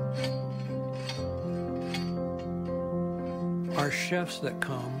 Our chefs that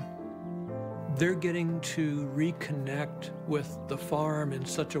come, they're getting to reconnect with the farm in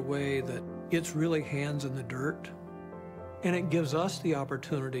such a way that it's really hands in the dirt. And it gives us the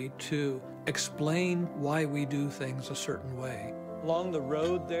opportunity to explain why we do things a certain way. Along the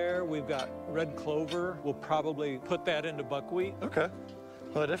road there, we've got red clover. We'll probably put that into buckwheat. Okay.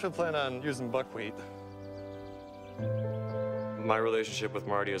 Well, I definitely plan on using buckwheat. My relationship with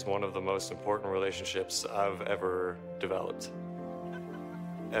Marty is one of the most important relationships I've ever developed.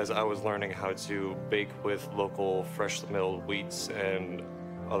 As I was learning how to bake with local fresh milled wheats and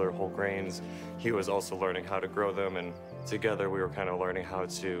other whole grains, he was also learning how to grow them, and together we were kind of learning how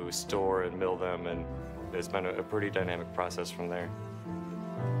to store and mill them, and it's been a pretty dynamic process from there.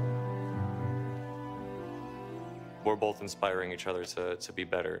 We're both inspiring each other to be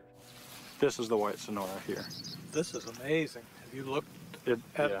better. This is the white Sonora here. This is amazing. Have you looked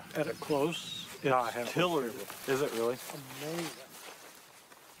at it close? Yeah, I have. Is it really? Amazing.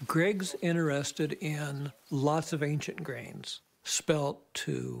 Greg's interested in lots of ancient grains, spelt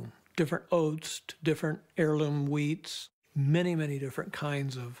to different oats, to different heirloom wheats, many, many different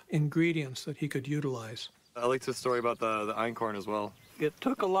kinds of ingredients that he could utilize. I liked the story about the einkorn as well. It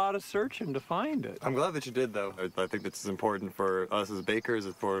took a lot of searching to find it. I'm glad that you did, though. I think this is important for us as bakers.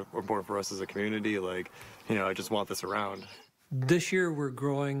 It's important for us as a community. I just want this around. This year we're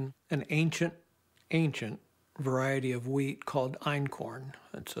growing an ancient variety of wheat called einkorn.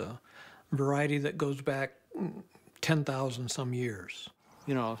 It's a variety that goes back 10,000 some years.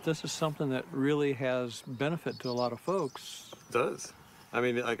 You know, if this is something that really has benefit to a lot of folks. It does. I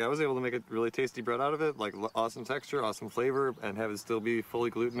mean, like, I was able to make a really tasty bread out of it, like awesome texture, awesome flavor, and have it still be fully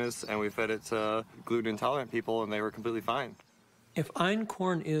glutinous, and we fed it to gluten-intolerant people, and they were completely fine. If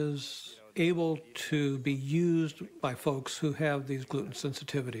einkorn is able to be used by folks who have these gluten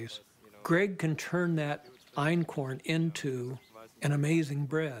sensitivities, Greg can turn that einkorn into an amazing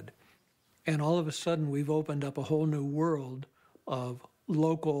bread. And all of a sudden, we've opened up a whole new world of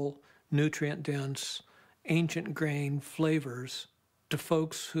local, nutrient-dense, ancient grain flavors to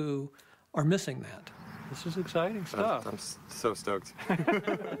folks who are missing that. This is exciting stuff. I'm so stoked.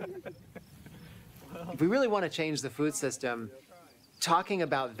 If we really want to change the food system, talking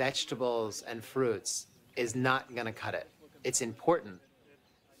about vegetables and fruits is not going to cut it. It's important,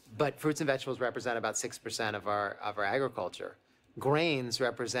 but fruits and vegetables represent about 6% of our agriculture. Grains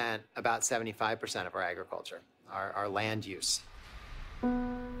represent about 75% of our agriculture, our land use.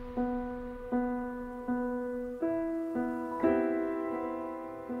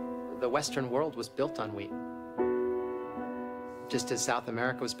 The Western world was built on wheat. Just as South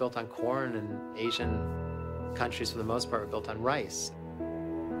America was built on corn and Asian countries, for the most part, were built on rice.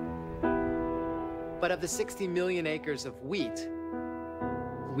 But of the 60 million acres of wheat,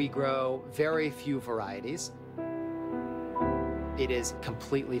 we grow very few varieties. It is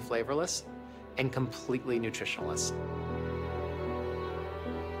completely flavorless and completely nutritionless.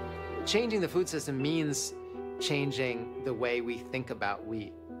 Changing the food system means changing the way we think about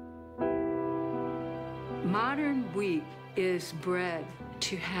wheat. Modern wheat is bred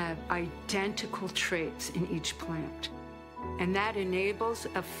to have identical traits in each plant. And that enables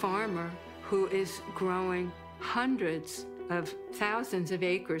a farmer who is growing hundreds of thousands of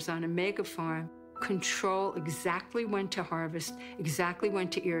acres on a mega farm control exactly when to harvest, exactly when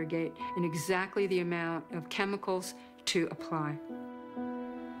to irrigate, and exactly the amount of chemicals to apply.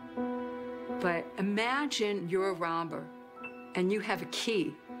 But imagine you're a robber and you have a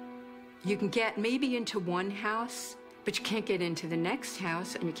key. You can get maybe into one house, but you can't get into the next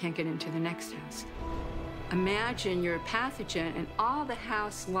house, and you can't get into the next house. Imagine you're a pathogen and all the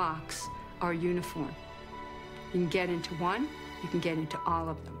house locks are uniform. You can get into one, you can get into all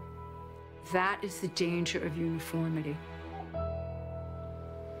of them. That is the danger of uniformity.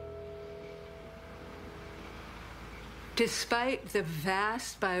 Despite the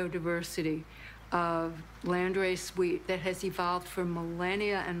vast biodiversity of landrace wheat that has evolved for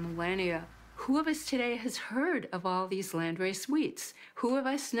millennia and millennia, who of us today has heard of all these landrace wheats? Who of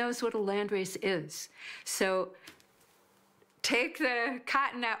us knows what a landrace is? So take the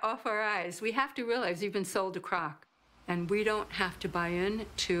cotton out off our eyes. We have to realize we've been sold a crock, and we don't have to buy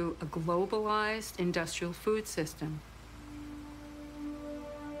into a globalized industrial food system.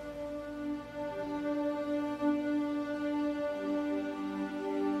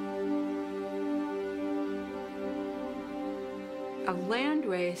 A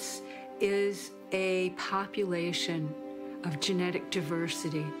landrace is a population of genetic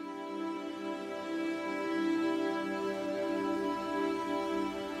diversity.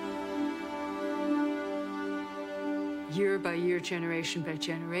 Year by year, generation by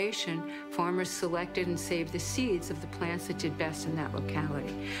generation, farmers selected and saved the seeds of the plants that did best in that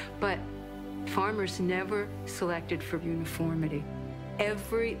locality. But farmers never selected for uniformity.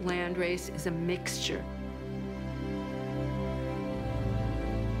 Every landrace is a mixture.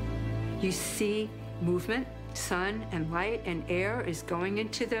 You see movement, sun and light and air is going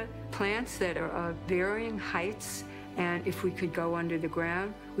into the plants that are of varying heights. And if we could go under the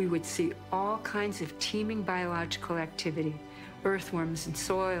ground, we would see all kinds of teeming biological activity, earthworms and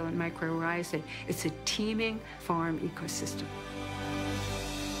soil and mycorrhizae. It's a teeming farm ecosystem.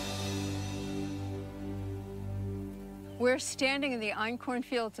 We're standing in the einkorn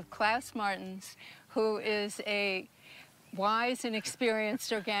fields of Klaus Martens, who is a wise and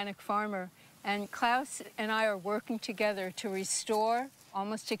experienced organic farmer. And Klaus and I are working together to restore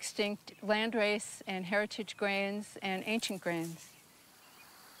almost extinct landrace and heritage grains and ancient grains.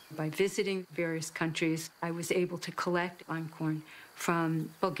 By visiting various countries, I was able to collect einkorn from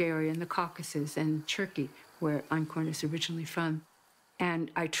Bulgaria and the Caucasus and Turkey, where einkorn is originally from.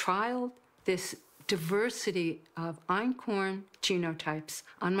 And I trialed this diversity of einkorn genotypes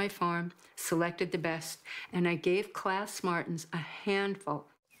on my farm, selected the best, and I gave Klaus Martens a handful.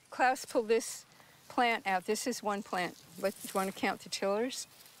 Klaus pulled this plant out. This is one plant. Do you want to count the tillers?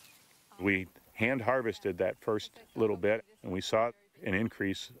 We hand harvested that first little bit, and we saw an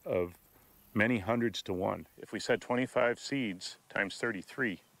increase of many hundreds to one. If we said 25 seeds times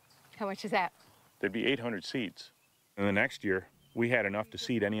 33, How much is that? there'd be 800 seeds. And the next year, we had enough to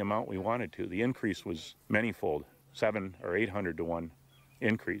seed any amount we wanted to. The increase was manyfold, 700 or 800 to one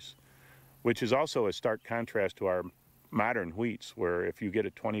increase, which is also a stark contrast to our modern wheats, where if you get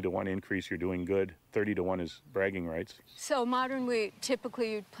a 20-to-1 increase, you're doing good. 30-to-1 is bragging rights. So modern wheat,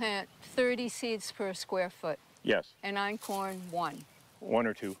 typically you'd plant 30 seeds per square foot. Yes. And einkorn, 1. 1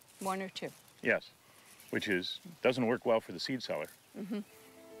 or 2. 1 or 2. Yes, which doesn't work well for the seed seller. Mm-hmm.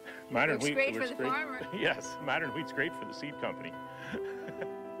 Modern Works wheat great for the farmer. Yes, modern wheat's great for the seed company.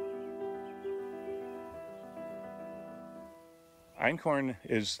 Einkorn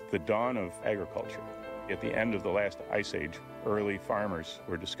is the dawn of agriculture. At the end of the last ice age, early farmers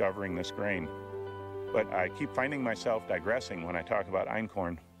were discovering this grain. But I keep finding myself digressing when I talk about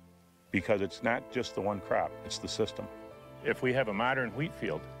einkorn, because it's not just the one crop, it's the system. If we have a modern wheat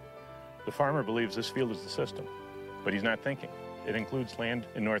field, the farmer believes this field is the system, but he's not thinking. It includes land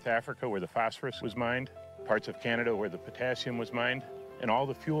in North Africa where the phosphorus was mined, parts of Canada where the potassium was mined, and all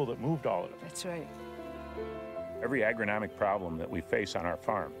the fuel that moved all of it. That's right. Every agronomic problem that we face on our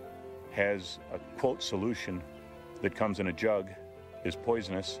farm has a quote solution that comes in a jug, is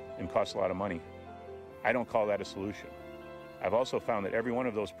poisonous, and costs a lot of money. I don't call that a solution. I've also found that every one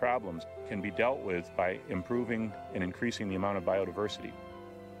of those problems can be dealt with by improving and increasing the amount of biodiversity.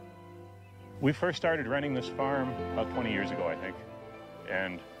 We first started renting this farm about 20 years ago, I think,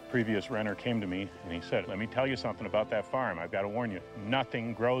 and previous renter came to me and he said, "Let me tell you something about that farm. I've got to warn you,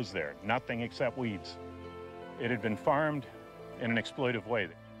 nothing grows there, nothing except weeds." It had been farmed in an exploitive way.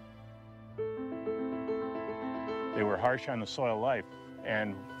 They were harsh on the soil life,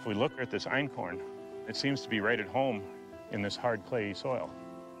 and if we look at this einkorn, it seems to be right at home in this hard clayey soil.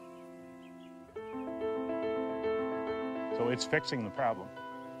 So it's fixing the problem.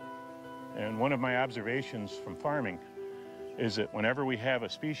 And one of my observations from farming is that whenever we have a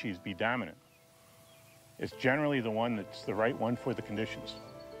species be dominant, it's generally the one that's the right one for the conditions.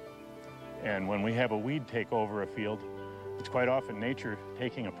 And when we have a weed take over a field, it's quite often nature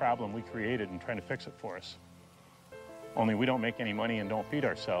taking a problem we created and trying to fix it for us. Only we don't make any money and don't feed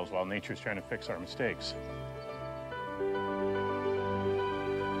ourselves while nature's trying to fix our mistakes.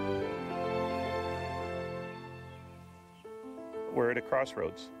 We're at a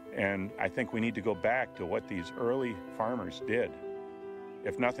crossroads, and I think we need to go back to what these early farmers did.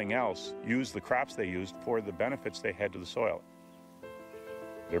 If nothing else, use the crops they used for the benefits they had to the soil.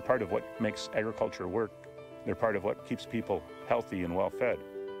 They're part of what makes agriculture work. They're part of what keeps people healthy and well-fed.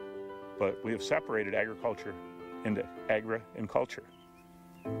 But we have separated agriculture into agri and culture.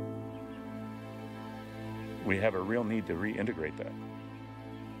 We have a real need to reintegrate that.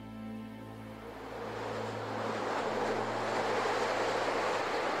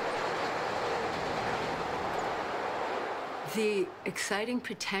 The exciting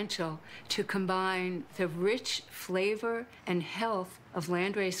potential to combine the rich flavor and health of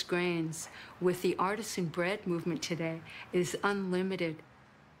landrace grains with the artisan bread movement today is unlimited.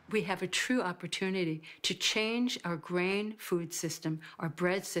 We have a true opportunity to change our grain food system, our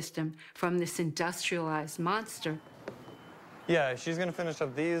bread system, from this industrialized monster. Yeah, she's gonna finish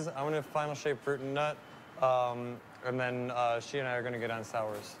up these. I'm gonna final shape fruit and nut, and then she and I are gonna get on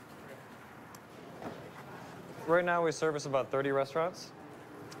sours. Right now we service about 30 restaurants.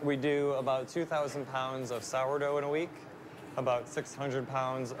 We do about 2,000 pounds of sourdough in a week, about 600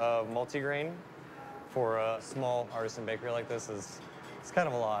 pounds of multigrain. For a small artisan bakery like this, it's kind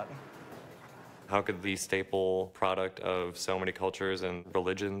of a lot. How could the staple product of so many cultures and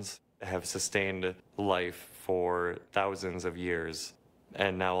religions have sustained life for thousands of years,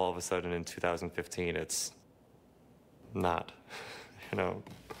 and now all of a sudden in 2015 it's not, you know?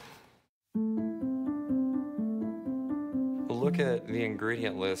 Look at the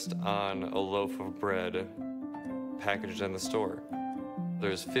ingredient list on a loaf of bread packaged in the store.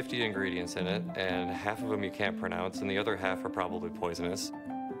 There's 50 ingredients in it, and half of them you can't pronounce, and the other half are probably poisonous.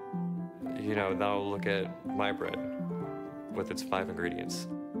 You know, now look at my bread with its 5 ingredients.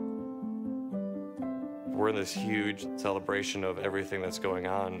 We're in this huge celebration of everything that's going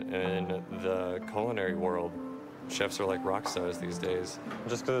on in the culinary world. Chefs are like rock stars these days.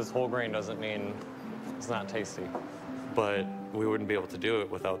 Just because it's whole grain doesn't mean it's not tasty. But we wouldn't be able to do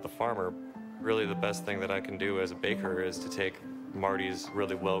it without the farmer. Really, the best thing that I can do as a baker is to take Marty's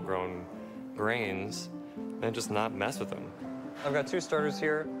really well-grown grains and just not mess with them. I've got 2 starters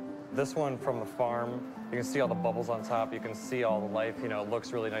here. This one from the farm. You can see all the bubbles on top. You can see all the life. You know, it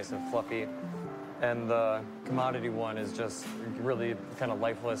looks really nice and fluffy. And the commodity one is just really kind of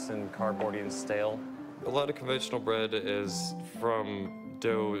lifeless and cardboardy and stale. A lot of conventional bread is from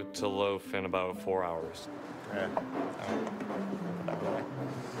dough to loaf in about 4 hours. Yeah.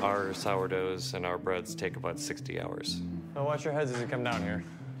 Our sourdoughs and our breads take about 60 hours. Now watch your heads as you come down here.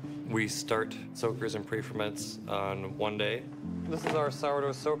 We start soakers and pre-ferments on one day. This is our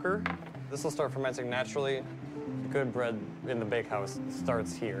sourdough soaker. This will start fermenting naturally. Good bread in the bakehouse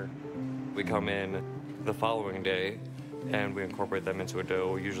starts here. We come in the following day and we incorporate them into a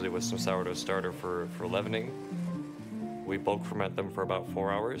dough, usually with some sourdough starter for leavening. We bulk ferment them for about 4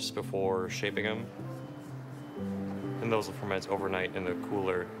 hours before shaping them. And those will ferment overnight in the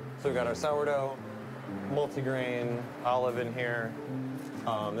cooler. So we've got our sourdough, multigrain, olive in here.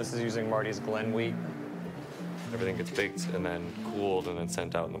 This is using Marty's Glen wheat. Everything gets baked and then cooled and then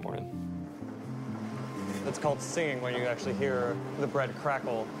sent out in the morning. It's called singing when you actually hear the bread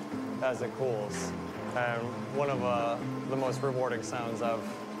crackle as it cools. And one of the most rewarding sounds I've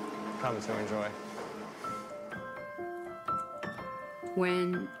come to enjoy.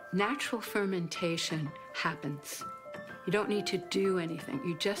 When natural fermentation happens, you don't need to do anything.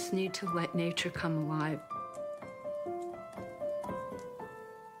 You just need to let nature come alive.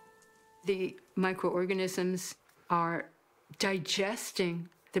 The microorganisms are digesting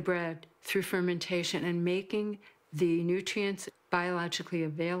the bread through fermentation and making the nutrients biologically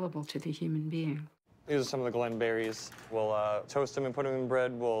available to the human being. These are some of the Glen berries. We'll toast them and put them in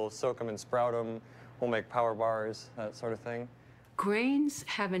bread. We'll soak them and sprout them. We'll make power bars, that sort of thing. Grains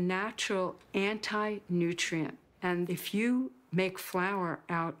have a natural anti-nutrient, and if you make flour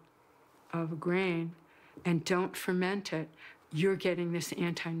out of a grain and don't ferment it, you're getting this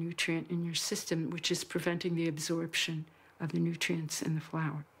anti-nutrient in your system, which is preventing the absorption of the nutrients in the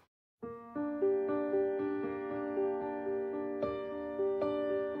flour.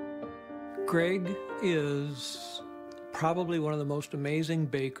 Greg is probably one of the most amazing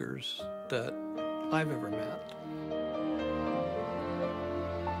bakers that I've ever met.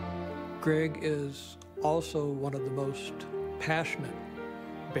 Greg is also one of the most passionate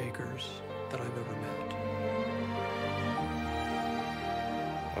bakers that I've ever met.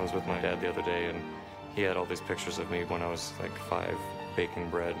 I was with my dad the other day and he had all these pictures of me when I was like 5 baking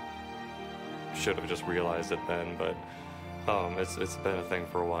bread. Should have just realized it then, but it's been a thing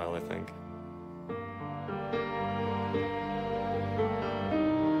for a while, I think.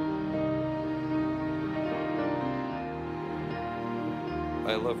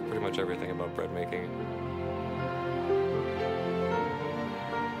 I love pretty much everything about bread making.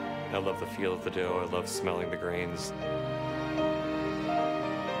 I love the feel of the dough. I love smelling the grains.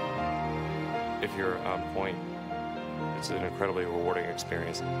 If you're on point, it's an incredibly rewarding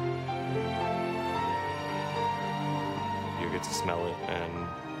experience. You get to smell it and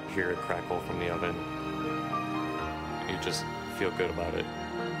hear it crackle from the oven. You just feel good about it.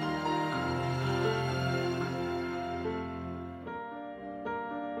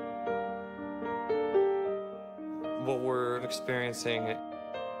 What we're experiencing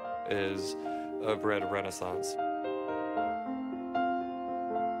is a bread renaissance.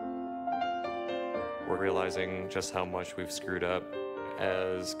 We're realizing just how much we've screwed up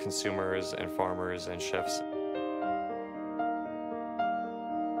as consumers and farmers and chefs.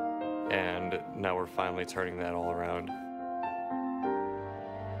 And now we're finally turning that all around.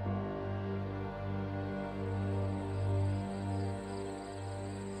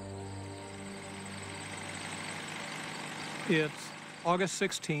 It's August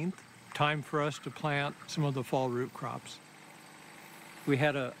 16th, time for us to plant some of the fall root crops. We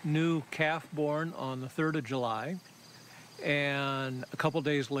had a new calf born on the 3rd of July, and a couple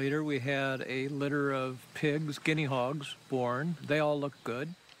days later we had a litter of pigs, guinea hogs, born. They all look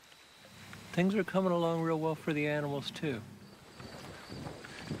good. Things are coming along real well for the animals too.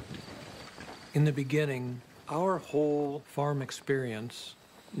 In the beginning, our whole farm experience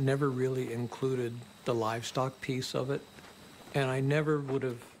never really included the livestock piece of it. And I never would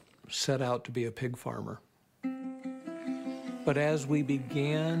have set out to be a pig farmer. But as we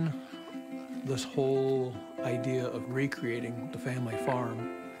began this whole idea of recreating the family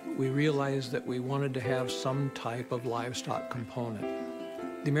farm, we realized that we wanted to have some type of livestock component.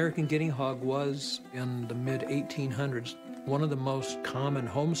 The American guinea hog was, in the mid-1800s, one of the most common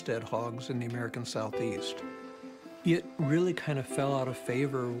homestead hogs in the American Southeast. It really kind of fell out of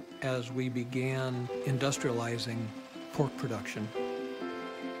favor as we began industrializing pork production.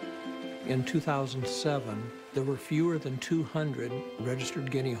 In 2007, there were fewer than 200 registered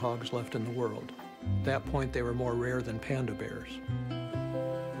guinea hogs left in the world. At that point, they were more rare than panda bears.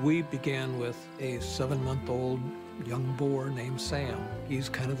 We began with a 7-month-old young boar named Sam. He's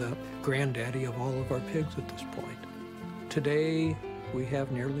kind of the granddaddy of all of our pigs at this point. Today, we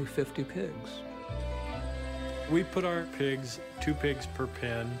have nearly 50 pigs. We put our pigs, 2 pigs per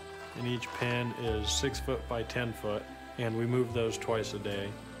pen, and each pen is 6 foot by 10 foot. And we move those twice a day.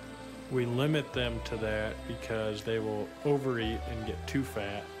 We limit them to that because they will overeat and get too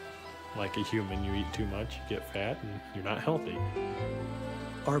fat. Like a human, you eat too much, you get fat, and you're not healthy.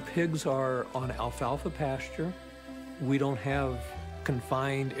 Our pigs are on alfalfa pasture. We don't have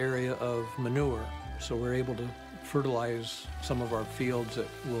confined area of manure, so we're able to fertilize some of our fields that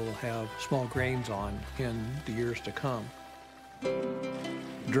we'll have small grains on in the years to come.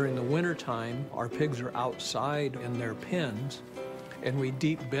 During the winter time, our pigs are outside in their pens, and we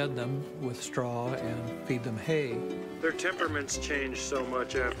deep bed them with straw and feed them hay. Their temperaments change so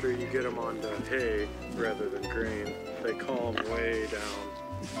much after you get them onto hay rather than grain. They calm way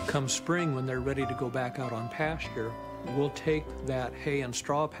down. Come spring, when they're ready to go back out on pasture, we'll take that hay and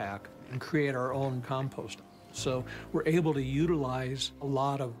straw pack and create our own compost. So we're able to utilize a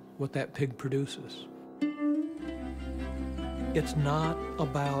lot of what that pig produces. It's not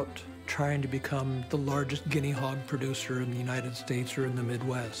about trying to become the largest guinea hog producer in the United States or in the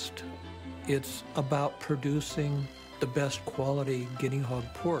Midwest. It's about producing the best quality guinea hog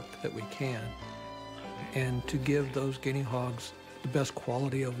pork that we can, and to give those guinea hogs the best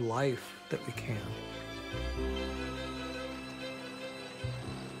quality of life that we can.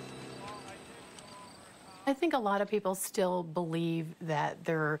 I think a lot of people still believe that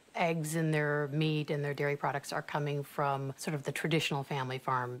their eggs and their meat and their dairy products are coming from sort of the traditional family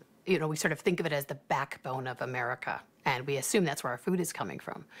farm. You know, we sort of think of it as the backbone of America, and we assume that's where our food is coming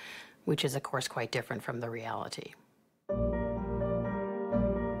from, which is, of course, quite different from the reality.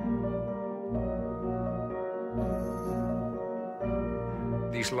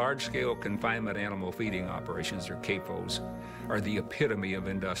 These large-scale confinement animal feeding operations, or CAFOs, are the epitome of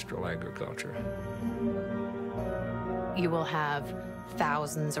industrial agriculture. You will have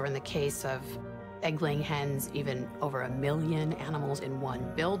thousands, or in the case of egg-laying hens, even over 1 million animals in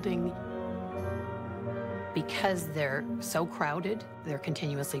one building. Because they're so crowded, they're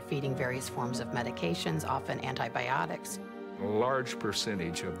continuously feeding various forms of medications, often antibiotics. A large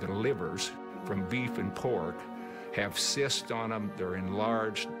percentage of the livers from beef and pork have cysts on them, they're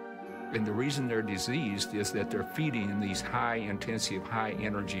enlarged, and the reason they're diseased is that they're feeding in these high-intensive,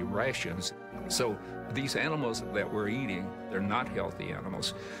 high-energy rations. So these animals that we're eating, they're not healthy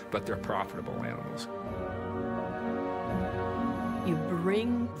animals, but they're profitable animals. You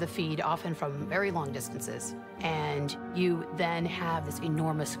bring the feed often from very long distances, and you then have this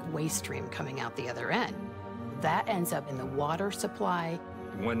enormous waste stream coming out the other end. That ends up in the water supply.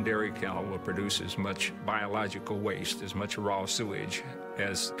 One dairy cow will produce as much biological waste, as much raw sewage,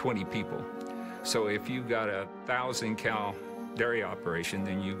 as 20 people. So if you've got a 1,000-cow dairy operation,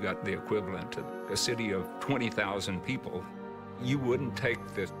 then you've got the equivalent to a city of 20,000 people. You wouldn't take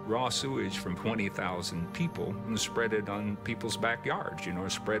the raw sewage from 20,000 people and spread it on people's backyards, you know,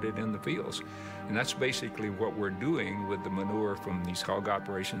 spread it in the fields. And that's basically what we're doing with the manure from these hog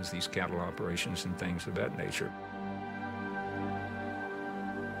operations, these cattle operations, and things of that nature.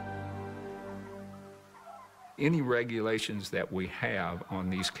 Any regulations that we have on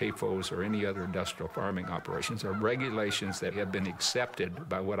these CAFOs or any other industrial farming operations are regulations that have been accepted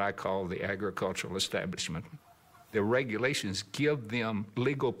by what I call the agricultural establishment. The regulations give them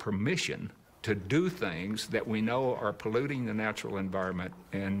legal permission to do things that we know are polluting the natural environment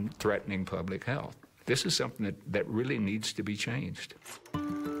and threatening public health. This is something that really needs to be changed.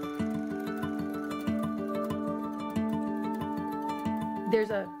 There's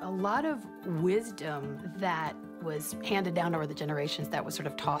a lot of wisdom that was handed down over the generations that was sort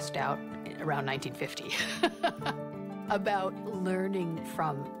of tossed out around 1950 about learning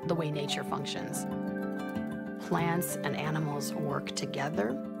from the way nature functions. Plants and animals work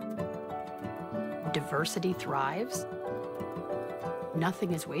together. Diversity thrives.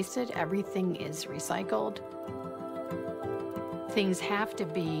 Nothing is wasted. Everything is recycled. Things have to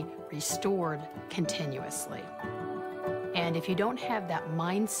be restored continuously. And if you don't have that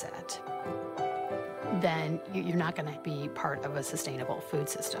mindset, then you're not going to be part of a sustainable food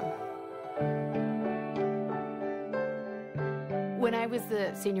system. When I was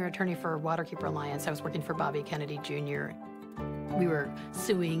the senior attorney for Waterkeeper Alliance, I was working for Bobby Kennedy Jr. We were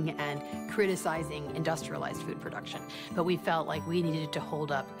suing and criticizing industrialized food production, but we felt like we needed to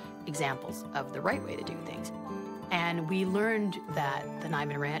hold up examples of the right way to do things. And we learned that the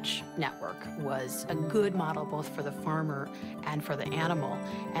Nyman Ranch network was a good model both for the farmer and for the animal,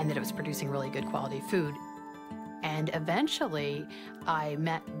 and that it was producing really good quality food. And eventually, I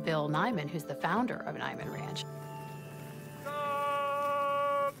met Bill Nyman, who's the founder of Nyman Ranch.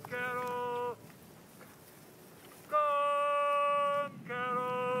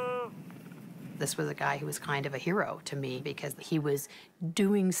 This was a guy who was kind of a hero to me because he was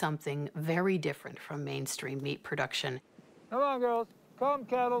doing something very different from mainstream meat production. Come on, girls. Come,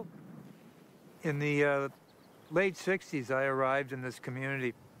 cattle. In the late 60s, I arrived in this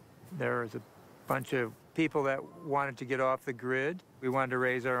community. There was a bunch of people that wanted to get off the grid. We wanted to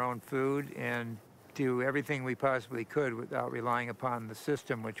raise our own food and do everything we possibly could without relying upon the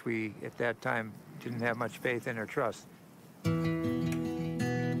system, which we, at that time, didn't have much faith in or trust.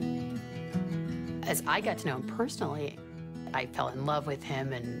 As I got to know him personally, I fell in love with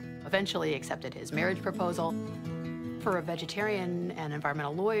him and eventually accepted his marriage proposal. For a vegetarian and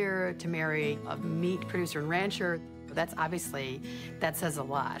environmental lawyer to marry a meat producer and rancher, that's obviously, that says a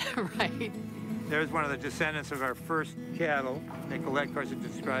lot, right? There's one of the descendants of our first cattle. Nicolette, of course, it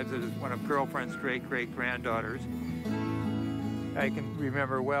describes it as one of girlfriend's great-great-granddaughters. I can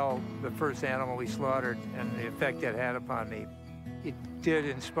remember well the first animal we slaughtered and the effect that had upon me. It did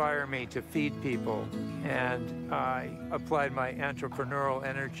inspire me to feed people, and I applied my entrepreneurial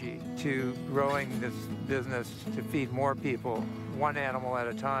energy to growing this business to feed more people, one animal at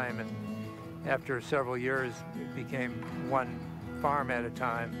a time, and after several years, it became one farm at a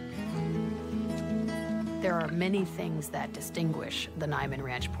time. There are many things that distinguish the Nyman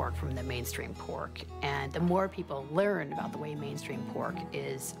Ranch pork from the mainstream pork, and the more people learn about the way mainstream pork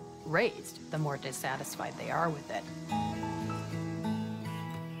is raised, the more dissatisfied they are with it.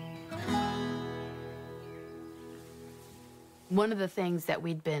 One of the things that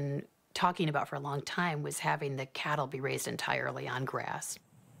we'd been talking about for a long time was having the cattle be raised entirely on grass.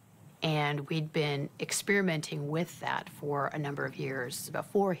 And we'd been experimenting with that for a number of years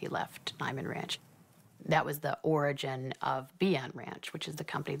before he left Nyman Ranch. That was the origin of Beyond Ranch, which is the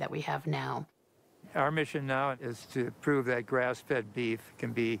company that we have now. Our mission now is to prove that grass-fed beef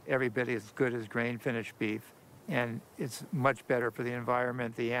can be every bit as good as grain-finished beef. And it's much better for the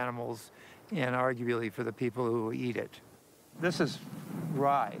environment, the animals, and arguably for the people who eat it. This is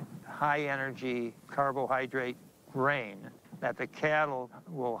rye, high-energy carbohydrate grain that the cattle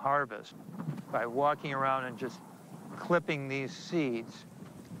will harvest by walking around and just clipping these seeds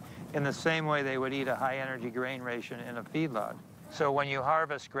in the same way they would eat a high-energy grain ration in a feedlot. So when you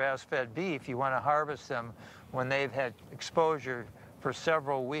harvest grass-fed beef, you want to harvest them when they've had exposure for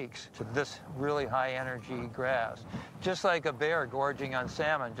several weeks to this really high-energy grass, just like a bear gorging on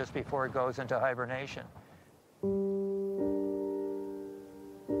salmon just before it goes into hibernation.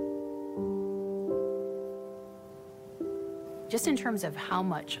 Just in terms of how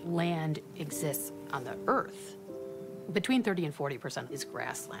much land exists on the earth, between 30 and 40% is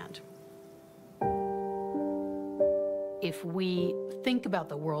grassland. If we think about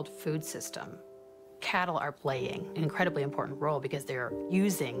the world food system, cattle are playing an incredibly important role because they're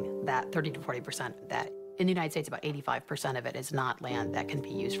using that 30 to 40% that in the United States, about 85% of it is not land that can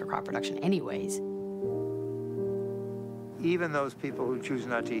be used for crop production anyways. Even those people who choose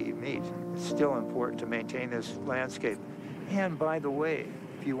not to eat meat, it's still important to maintain this landscape. And by the way,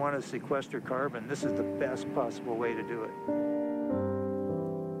 if you want to sequester carbon, this is the best possible way to do it.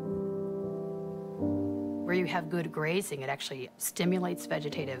 Where you have good grazing, it actually stimulates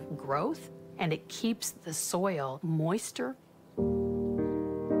vegetative growth and it keeps the soil moister.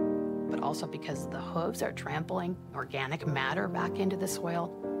 But also because the hooves are trampling organic matter back into the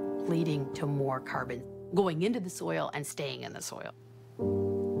soil, leading to more carbon going into the soil and staying in the soil.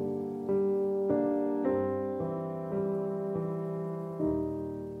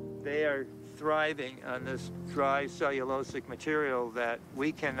 They are thriving on this dry cellulosic material that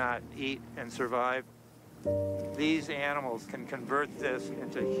we cannot eat and survive. These animals can convert this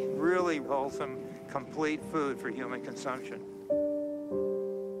into really wholesome, complete food for human consumption.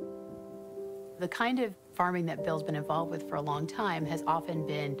 The kind of farming that Bill's been involved with for a long time has often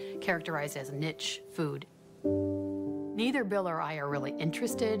been characterized as niche food. Neither Bill or I are really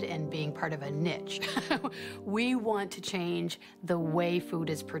interested in being part of a niche. We want to change the way food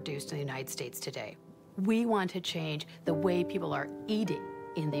is produced in the United States today. We want to change the way people are eating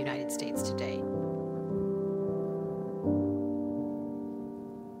in the United States today.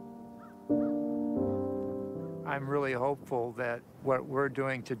 I'm really hopeful that what we're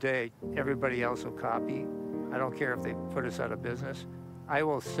doing today, everybody else will copy. I don't care if they put us out of business. I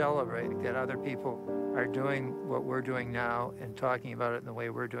will celebrate that other people are doing what we're doing now and talking about it in the way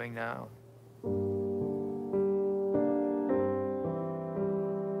we're doing now.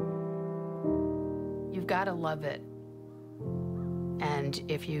 You've got to love it. And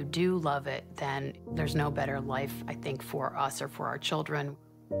if you do love it, then there's no better life, I think, for us or for our children.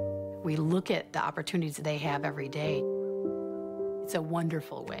 We look at the opportunities they have every day. It's a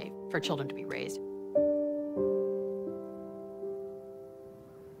wonderful way for children to be raised.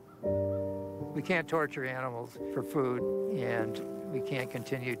 We can't torture animals for food, and we can't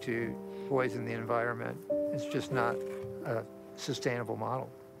continue to poison the environment. It's just not a sustainable model.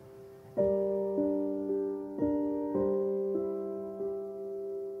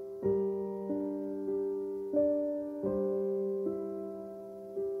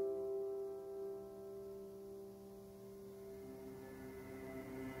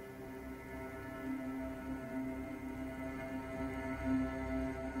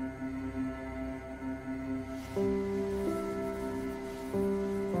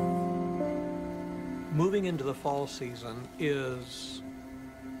 moving into the fall season is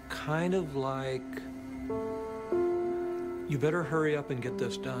kind of like, you better hurry up and get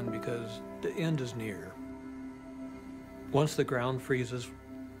this done because the end is near. Once the ground freezes,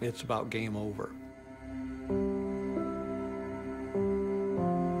 it's about game over.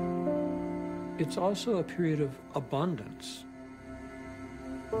 It's also a period of abundance.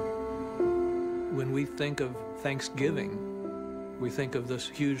 When we think of Thanksgiving, we think of this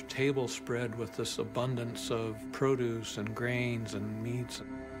huge table spread with this abundance of produce and grains and meats.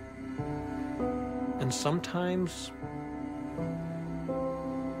 And sometimes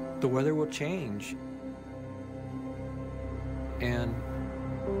the weather will change and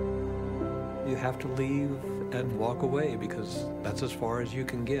you have to leave and walk away because that's as far as you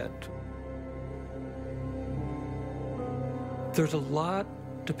can get. There's a lot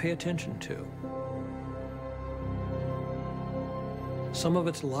to pay attention to. Some of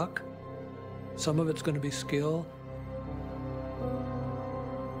it's luck, some of it's going to be skill,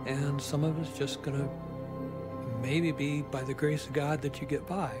 and some of it's just going to maybe be by the grace of God that you get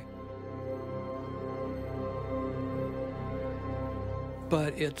by.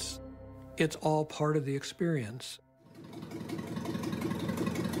 But it's all part of the experience.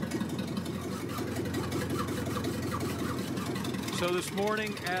 So this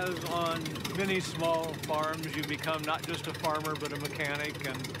morning, as on many small farms, you become not just a farmer, but a mechanic,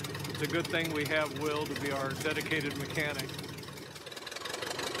 and it's a good thing we have Will to be our dedicated mechanic.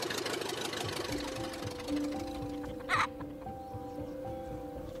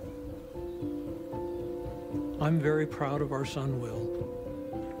 I'm very proud of our son, Will.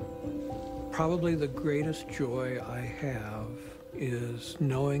 Probably the greatest joy I have is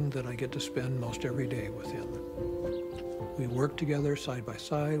knowing that I get to spend most every day with him. We work together side by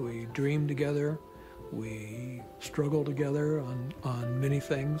side, we dream together, we struggle together on many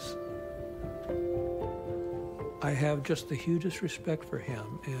things. I have just the hugest respect for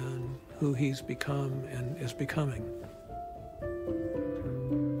him and who he's become and is becoming.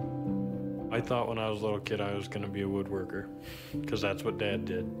 I thought when I was a little kid I was going to be a woodworker, because that's what Dad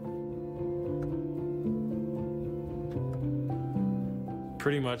did.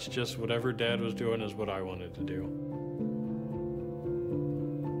 Pretty much just whatever Dad was doing is what I wanted to do.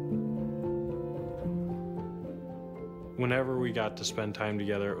 Whenever we got to spend time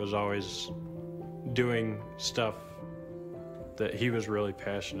together, it was always doing stuff that he was really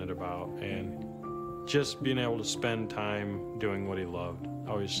passionate about, and just being able to spend time doing what he loved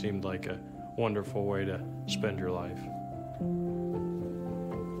always seemed like a wonderful way to spend your life.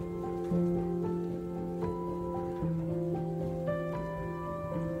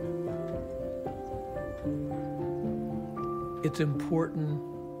 It's important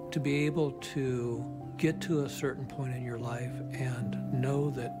to be able to get to a certain point in your life and know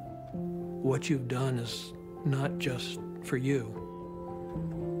that what you've done is not just for you,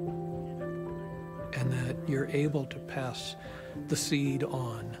 and that you're able to pass the seed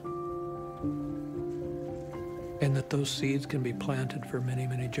on, and that those seeds can be planted for many,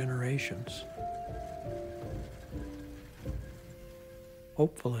 many generations.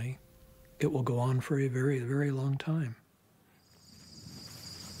 Hopefully, it will go on for a very, very long time.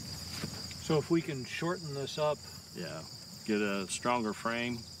 So if we can shorten this up. Yeah, get a stronger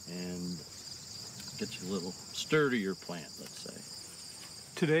frame and get you a little sturdier plant, let's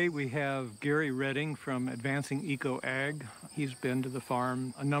say. Today we have Gary Redding from Advancing Eco Ag. He's been to the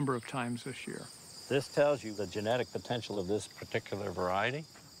farm a number of times this year. This tells you the genetic potential of this particular variety,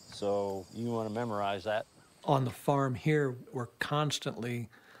 so you want to memorize that. On the farm here, we're constantly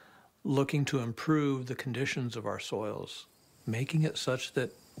looking to improve the conditions of our soils, making it such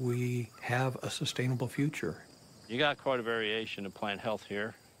that we have a sustainable future. You got quite a variation of plant health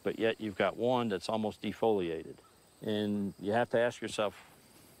here, but yet you've got one that's almost defoliated. And you have to ask yourself,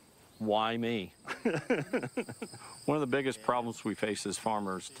 why me? One of the biggest problems we face as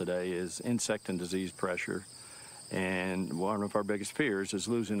farmers today is insect and disease pressure. And one of our biggest fears is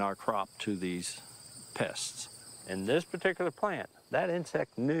losing our crop to these pests. And this particular plant, that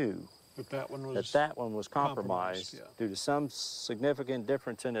insect knew that one was compromised due to some significant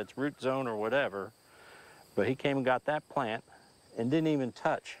difference in its root zone or whatever. But he came and got that plant and didn't even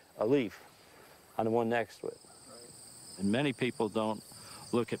touch a leaf on the one next to it. And many people don't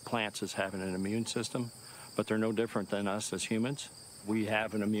look at plants as having an immune system, but they're no different than us as humans. We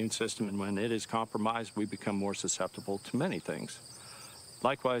have an immune system, and when it is compromised, we become more susceptible to many things.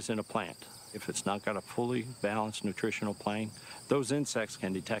 Likewise in a plant. If it's not got a fully balanced nutritional plane, those insects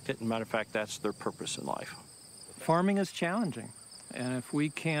can detect it. As a matter of fact, that's their purpose in life. Farming is challenging, and if we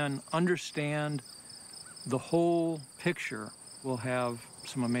can understand the whole picture, we'll have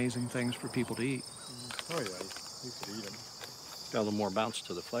some amazing things for people to eat. Oh yeah, you could eat them. Got a little more bounce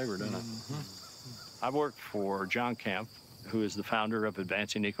to the flavor, doesn't it? I've worked for John Kemp, who is the founder of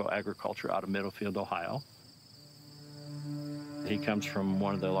Advancing Eco Agriculture out of Middlefield, Ohio. He comes from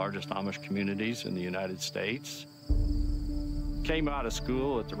one of the largest Amish communities in the United States. Came out of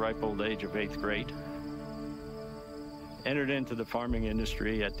school at the ripe old age of 8th grade. Entered into the farming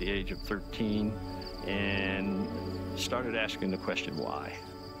industry at the age of 13 and started asking the question, why?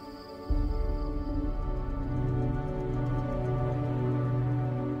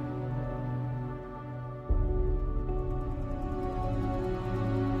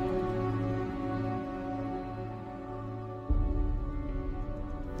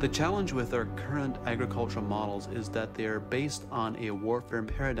 The challenge with our current agricultural models is that they're based on a warfare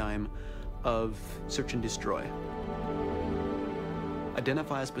paradigm of search and destroy.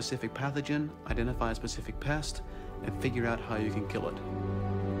 Identify a specific pathogen, identify a specific pest, and figure out how you can kill it.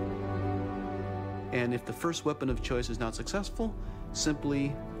 And if the first weapon of choice is not successful,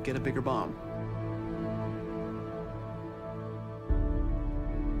 simply get a bigger bomb.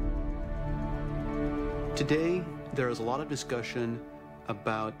 Today, there is a lot of discussion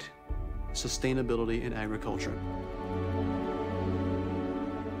about sustainability in agriculture.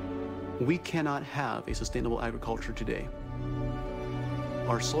 We cannot have a sustainable agriculture today.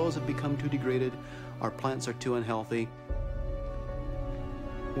 Our soils have become too degraded, our plants are too unhealthy.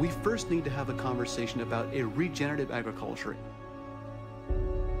 We first need to have a conversation about a regenerative agriculture.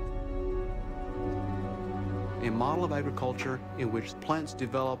 A model of agriculture in which plants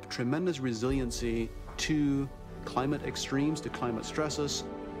develop tremendous resiliency to climate extremes, to climate stresses,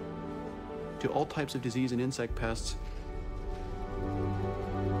 to all types of disease and insect pests.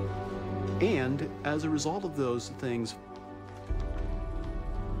 And as a result of those things,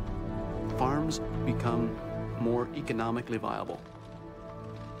 farms become more economically viable.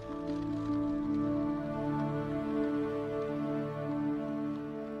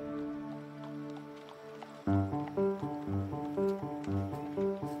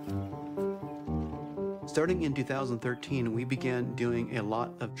 Starting in 2013, we began doing a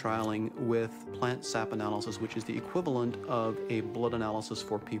lot of trialing with plant sap analysis, which is the equivalent of a blood analysis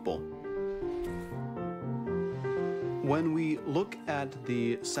for people. When we look at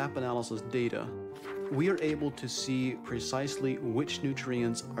the sap analysis data, we are able to see precisely which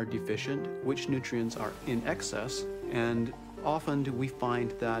nutrients are deficient, which nutrients are in excess, and often we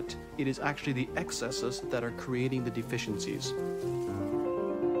find that it is actually the excesses that are creating the deficiencies.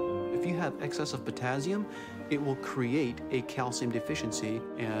 If you have excess of potassium, it will create a calcium deficiency,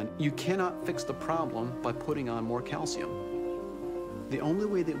 and you cannot fix the problem by putting on more calcium. The only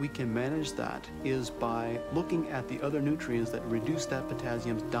way that we can manage that is by looking at the other nutrients that reduce that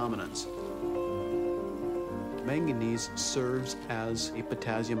potassium's dominance. Manganese serves as a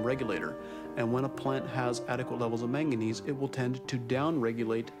potassium regulator, and when a plant has adequate levels of manganese, it will tend to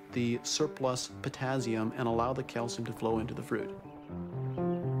downregulate the surplus potassium and allow the calcium to flow into the fruit.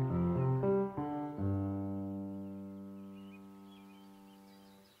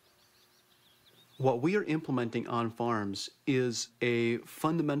 What we are implementing on farms is a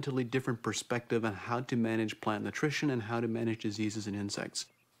fundamentally different perspective on how to manage plant nutrition and how to manage diseases and insects.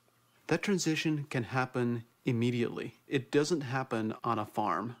 That transition can happen immediately. It doesn't happen on a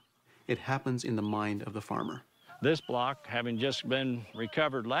farm. It happens in the mind of the farmer. This block, having just been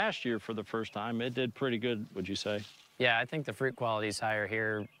recovered last year for the first time, it did pretty good, would you say? Yeah, I think the fruit quality is higher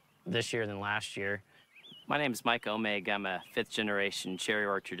here this year than last year. My name is Mike Omeg. I'm a fifth-generation cherry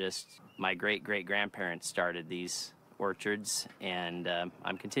orchardist. My great-great-grandparents started these orchards, and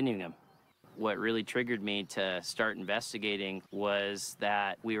I'm continuing them. What really triggered me to start investigating was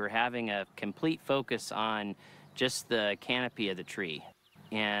that we were having a complete focus on just the canopy of the tree,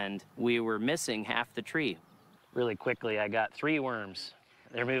 and we were missing half the tree. Really quickly, I got 3 worms.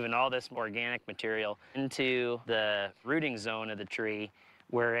 They're moving all this organic material into the rooting zone of the tree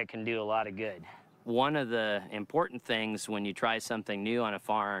where it can do a lot of good. One of the important things when you try something new on a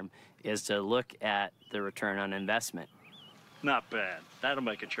farm is to look at the return on investment. Not bad. That'll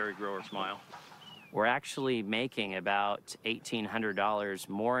make a cherry grower smile. We're actually making about $1,800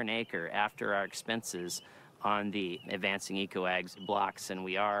 more an acre after our expenses on the Advancing Eco-Ags blocks than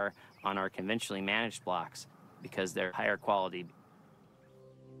we are on our conventionally managed blocks because they're higher quality.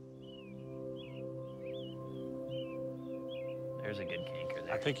 There's a good canker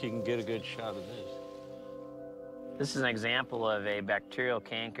there. I think you can get a good shot of this. This is an example of a bacterial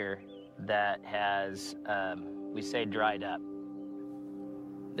canker that has, we say, dried up.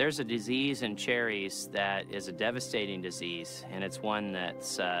 There's a disease in cherries that is a devastating disease, and it's one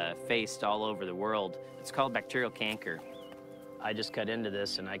that's faced all over the world. It's called bacterial canker. I just cut into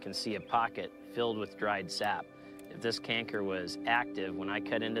this, and I can see a pocket filled with dried sap. If this canker was active, when I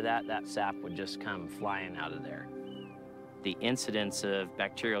cut into that, that sap would just come flying out of there. The incidence of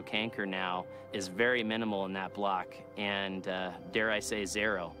bacterial canker now is very minimal in that block, and dare I say,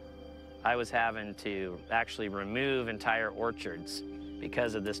 zero. I was having to actually remove entire orchards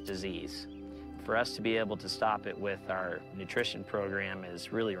because of this disease. For us to be able to stop it with our nutrition program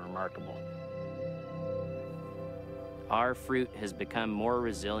is really remarkable. Our fruit has become more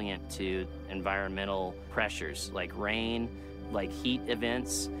resilient to environmental pressures like rain, like heat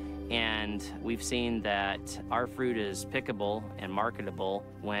events, and we've seen that our fruit is pickable and marketable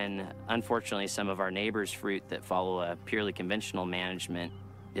when, unfortunately, some of our neighbors' fruit that follow a purely conventional management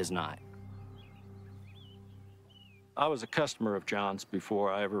is not. I was a customer of John's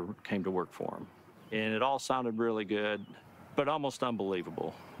before I ever came to work for him, and it all sounded really good, but almost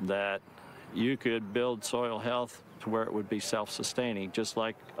unbelievable that you could build soil health to where it would be self-sustaining, just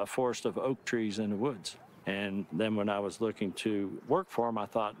like a forest of oak trees in the woods. And then when I was looking to work for him, I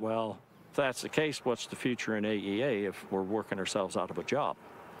thought, well, if that's the case, what's the future in AEA if we're working ourselves out of a job?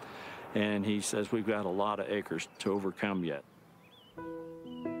 And he says, we've got a lot of acres to overcome yet.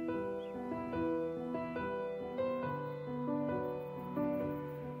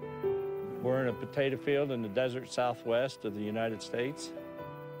 We're in a potato field in the desert southwest of the United States.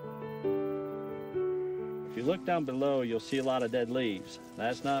 If you look down below, you'll see a lot of dead leaves.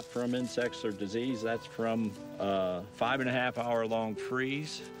 That's not from insects or disease. That's from a 5.5-hour-long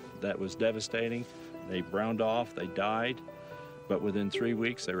freeze that was devastating. They browned off, they died, but within 3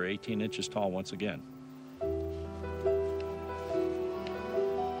 weeks, they were 18 inches tall once again.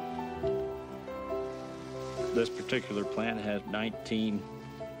 This particular plant has 19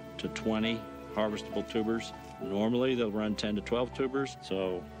 to 20 harvestable tubers. Normally, they'll run 10 to 12 tubers,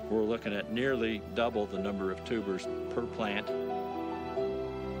 so we're looking at nearly double the number of tubers per plant.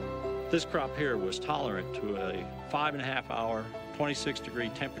 This crop here was tolerant to a 5.5-hour, 26-degree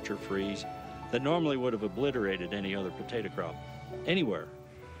temperature freeze that normally would have obliterated any other potato crop anywhere.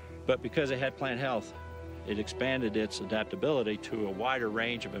 But because it had plant health, it expanded its adaptability to a wider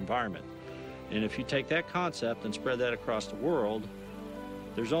range of environment. And if you take that concept and spread that across the world,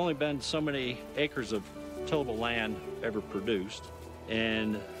 there's only been so many acres of tillable land ever produced,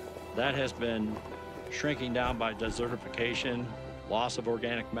 and that has been shrinking down by desertification, loss of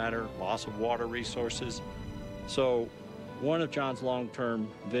organic matter, loss of water resources. So one of John's long-term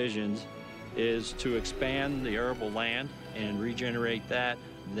visions is to expand the arable land and regenerate that,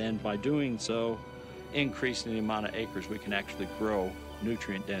 then by doing so, increasing the amount of acres we can actually grow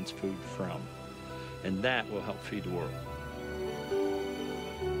nutrient-dense food from. And that will help feed the world.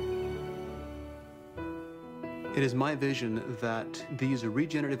 It is my vision that these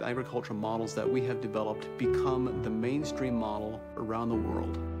regenerative agricultural models that we have developed become the mainstream model around the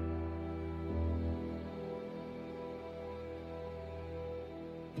world.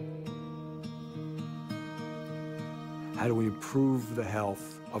 How do we improve the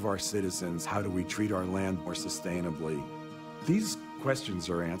health of our citizens? How do we treat our land more sustainably? These questions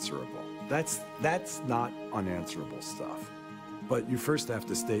are answerable. That's not unanswerable stuff. But you first have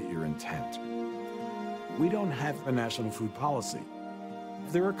to state your intent. We don't have a national food policy.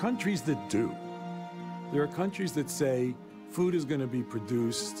 There are countries that do. There are countries that say food is going to be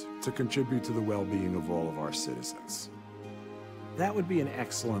produced to contribute to the well-being of all of our citizens. That would be an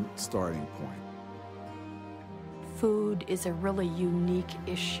excellent starting point. Food is a really unique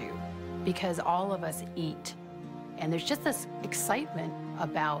issue because all of us eat. And there's just this excitement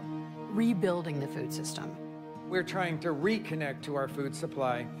about rebuilding the food system. We're trying to reconnect to our food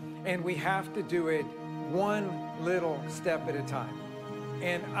supply, and we have to do it one little step at a time.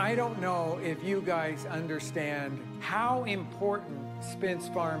 And I don't know if you guys understand how important Spence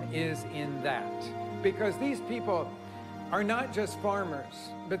Farm is in that. Because these people are not just farmers,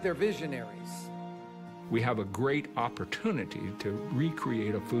 but they're visionaries. We have a great opportunity to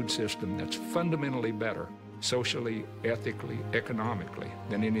recreate a food system that's fundamentally better, socially, ethically, economically,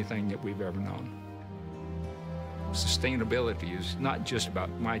 than anything that we've ever known. Sustainability is not just about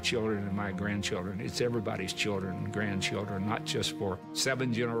my children and my grandchildren. It's everybody's children and grandchildren, not just for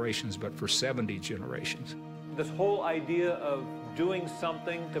 7 generations, but for 70 generations. This whole idea of doing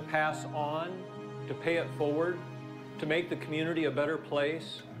something to pass on, to pay it forward, to make the community a better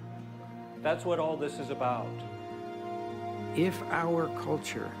place, that's what all this is about. If our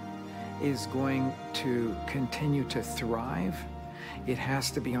culture is going to continue to thrive, it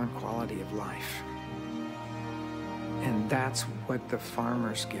has to be on quality of life. And that's what the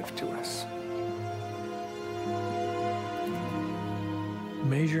farmers give to us.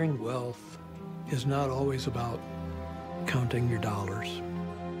 Measuring wealth is not always about counting your dollars.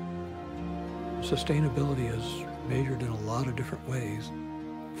 Sustainability is measured in a lot of different ways.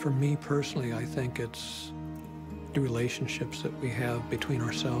 For me personally, I think it's the relationships that we have between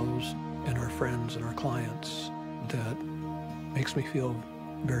ourselves and our friends and our clients that makes me feel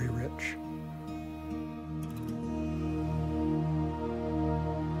very rich.